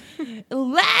her.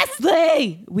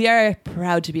 Lastly, we are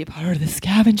proud to be a part of the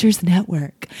Scavengers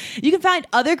Network. You can find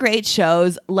other great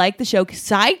shows like the show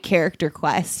Side Character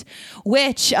Quest,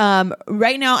 which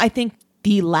right now I think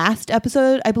the last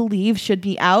episode, I believe, should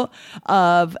be out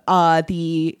of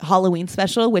the Halloween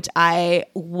special, which I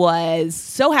was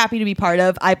so happy to be part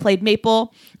of. I played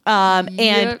Maple,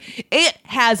 and it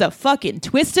has a fucking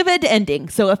twist of an ending.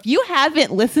 So if you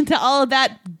haven't listened to all of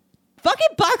that,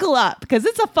 fucking buckle up because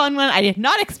it's a fun one. I did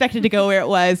not expect it to go where it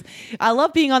was. I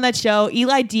love being on that show.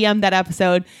 Eli DM'd that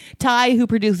episode. Ty, who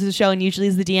produces the show and usually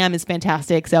is the DM, is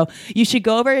fantastic. So you should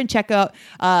go over and check out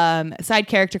Side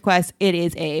Character Quest. It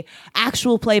is a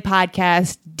actual play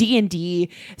podcast,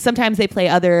 D&D. Sometimes they play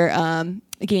other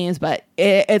games, but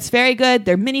it's very good.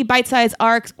 They're mini bite-sized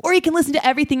arcs, or you can listen to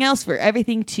everything else for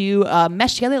everything to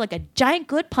mesh together like a giant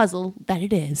good puzzle that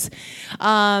it is.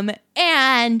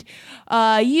 And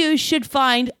you should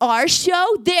find our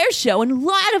show, their show, and a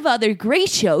lot of other great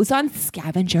shows on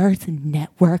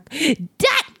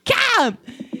ScavengersNetwork.com.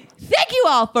 Thank you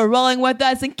all for rolling with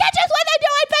us, and catch us with a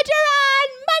new adventure on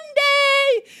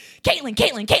Monday. Caitlin.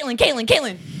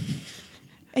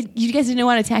 You guys didn't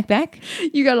want to attack back?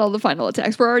 You got all the final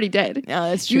attacks. We're already dead. No,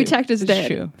 that's true. You attacked us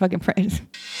dead. True. Fucking praise.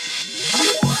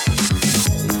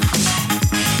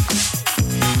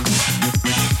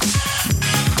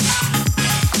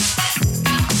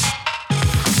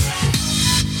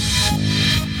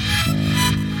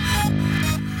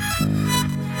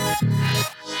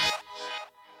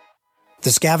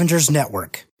 The Scavengers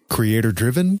Network.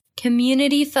 Creator-driven.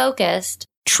 Community-focused.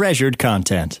 Treasured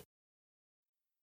content.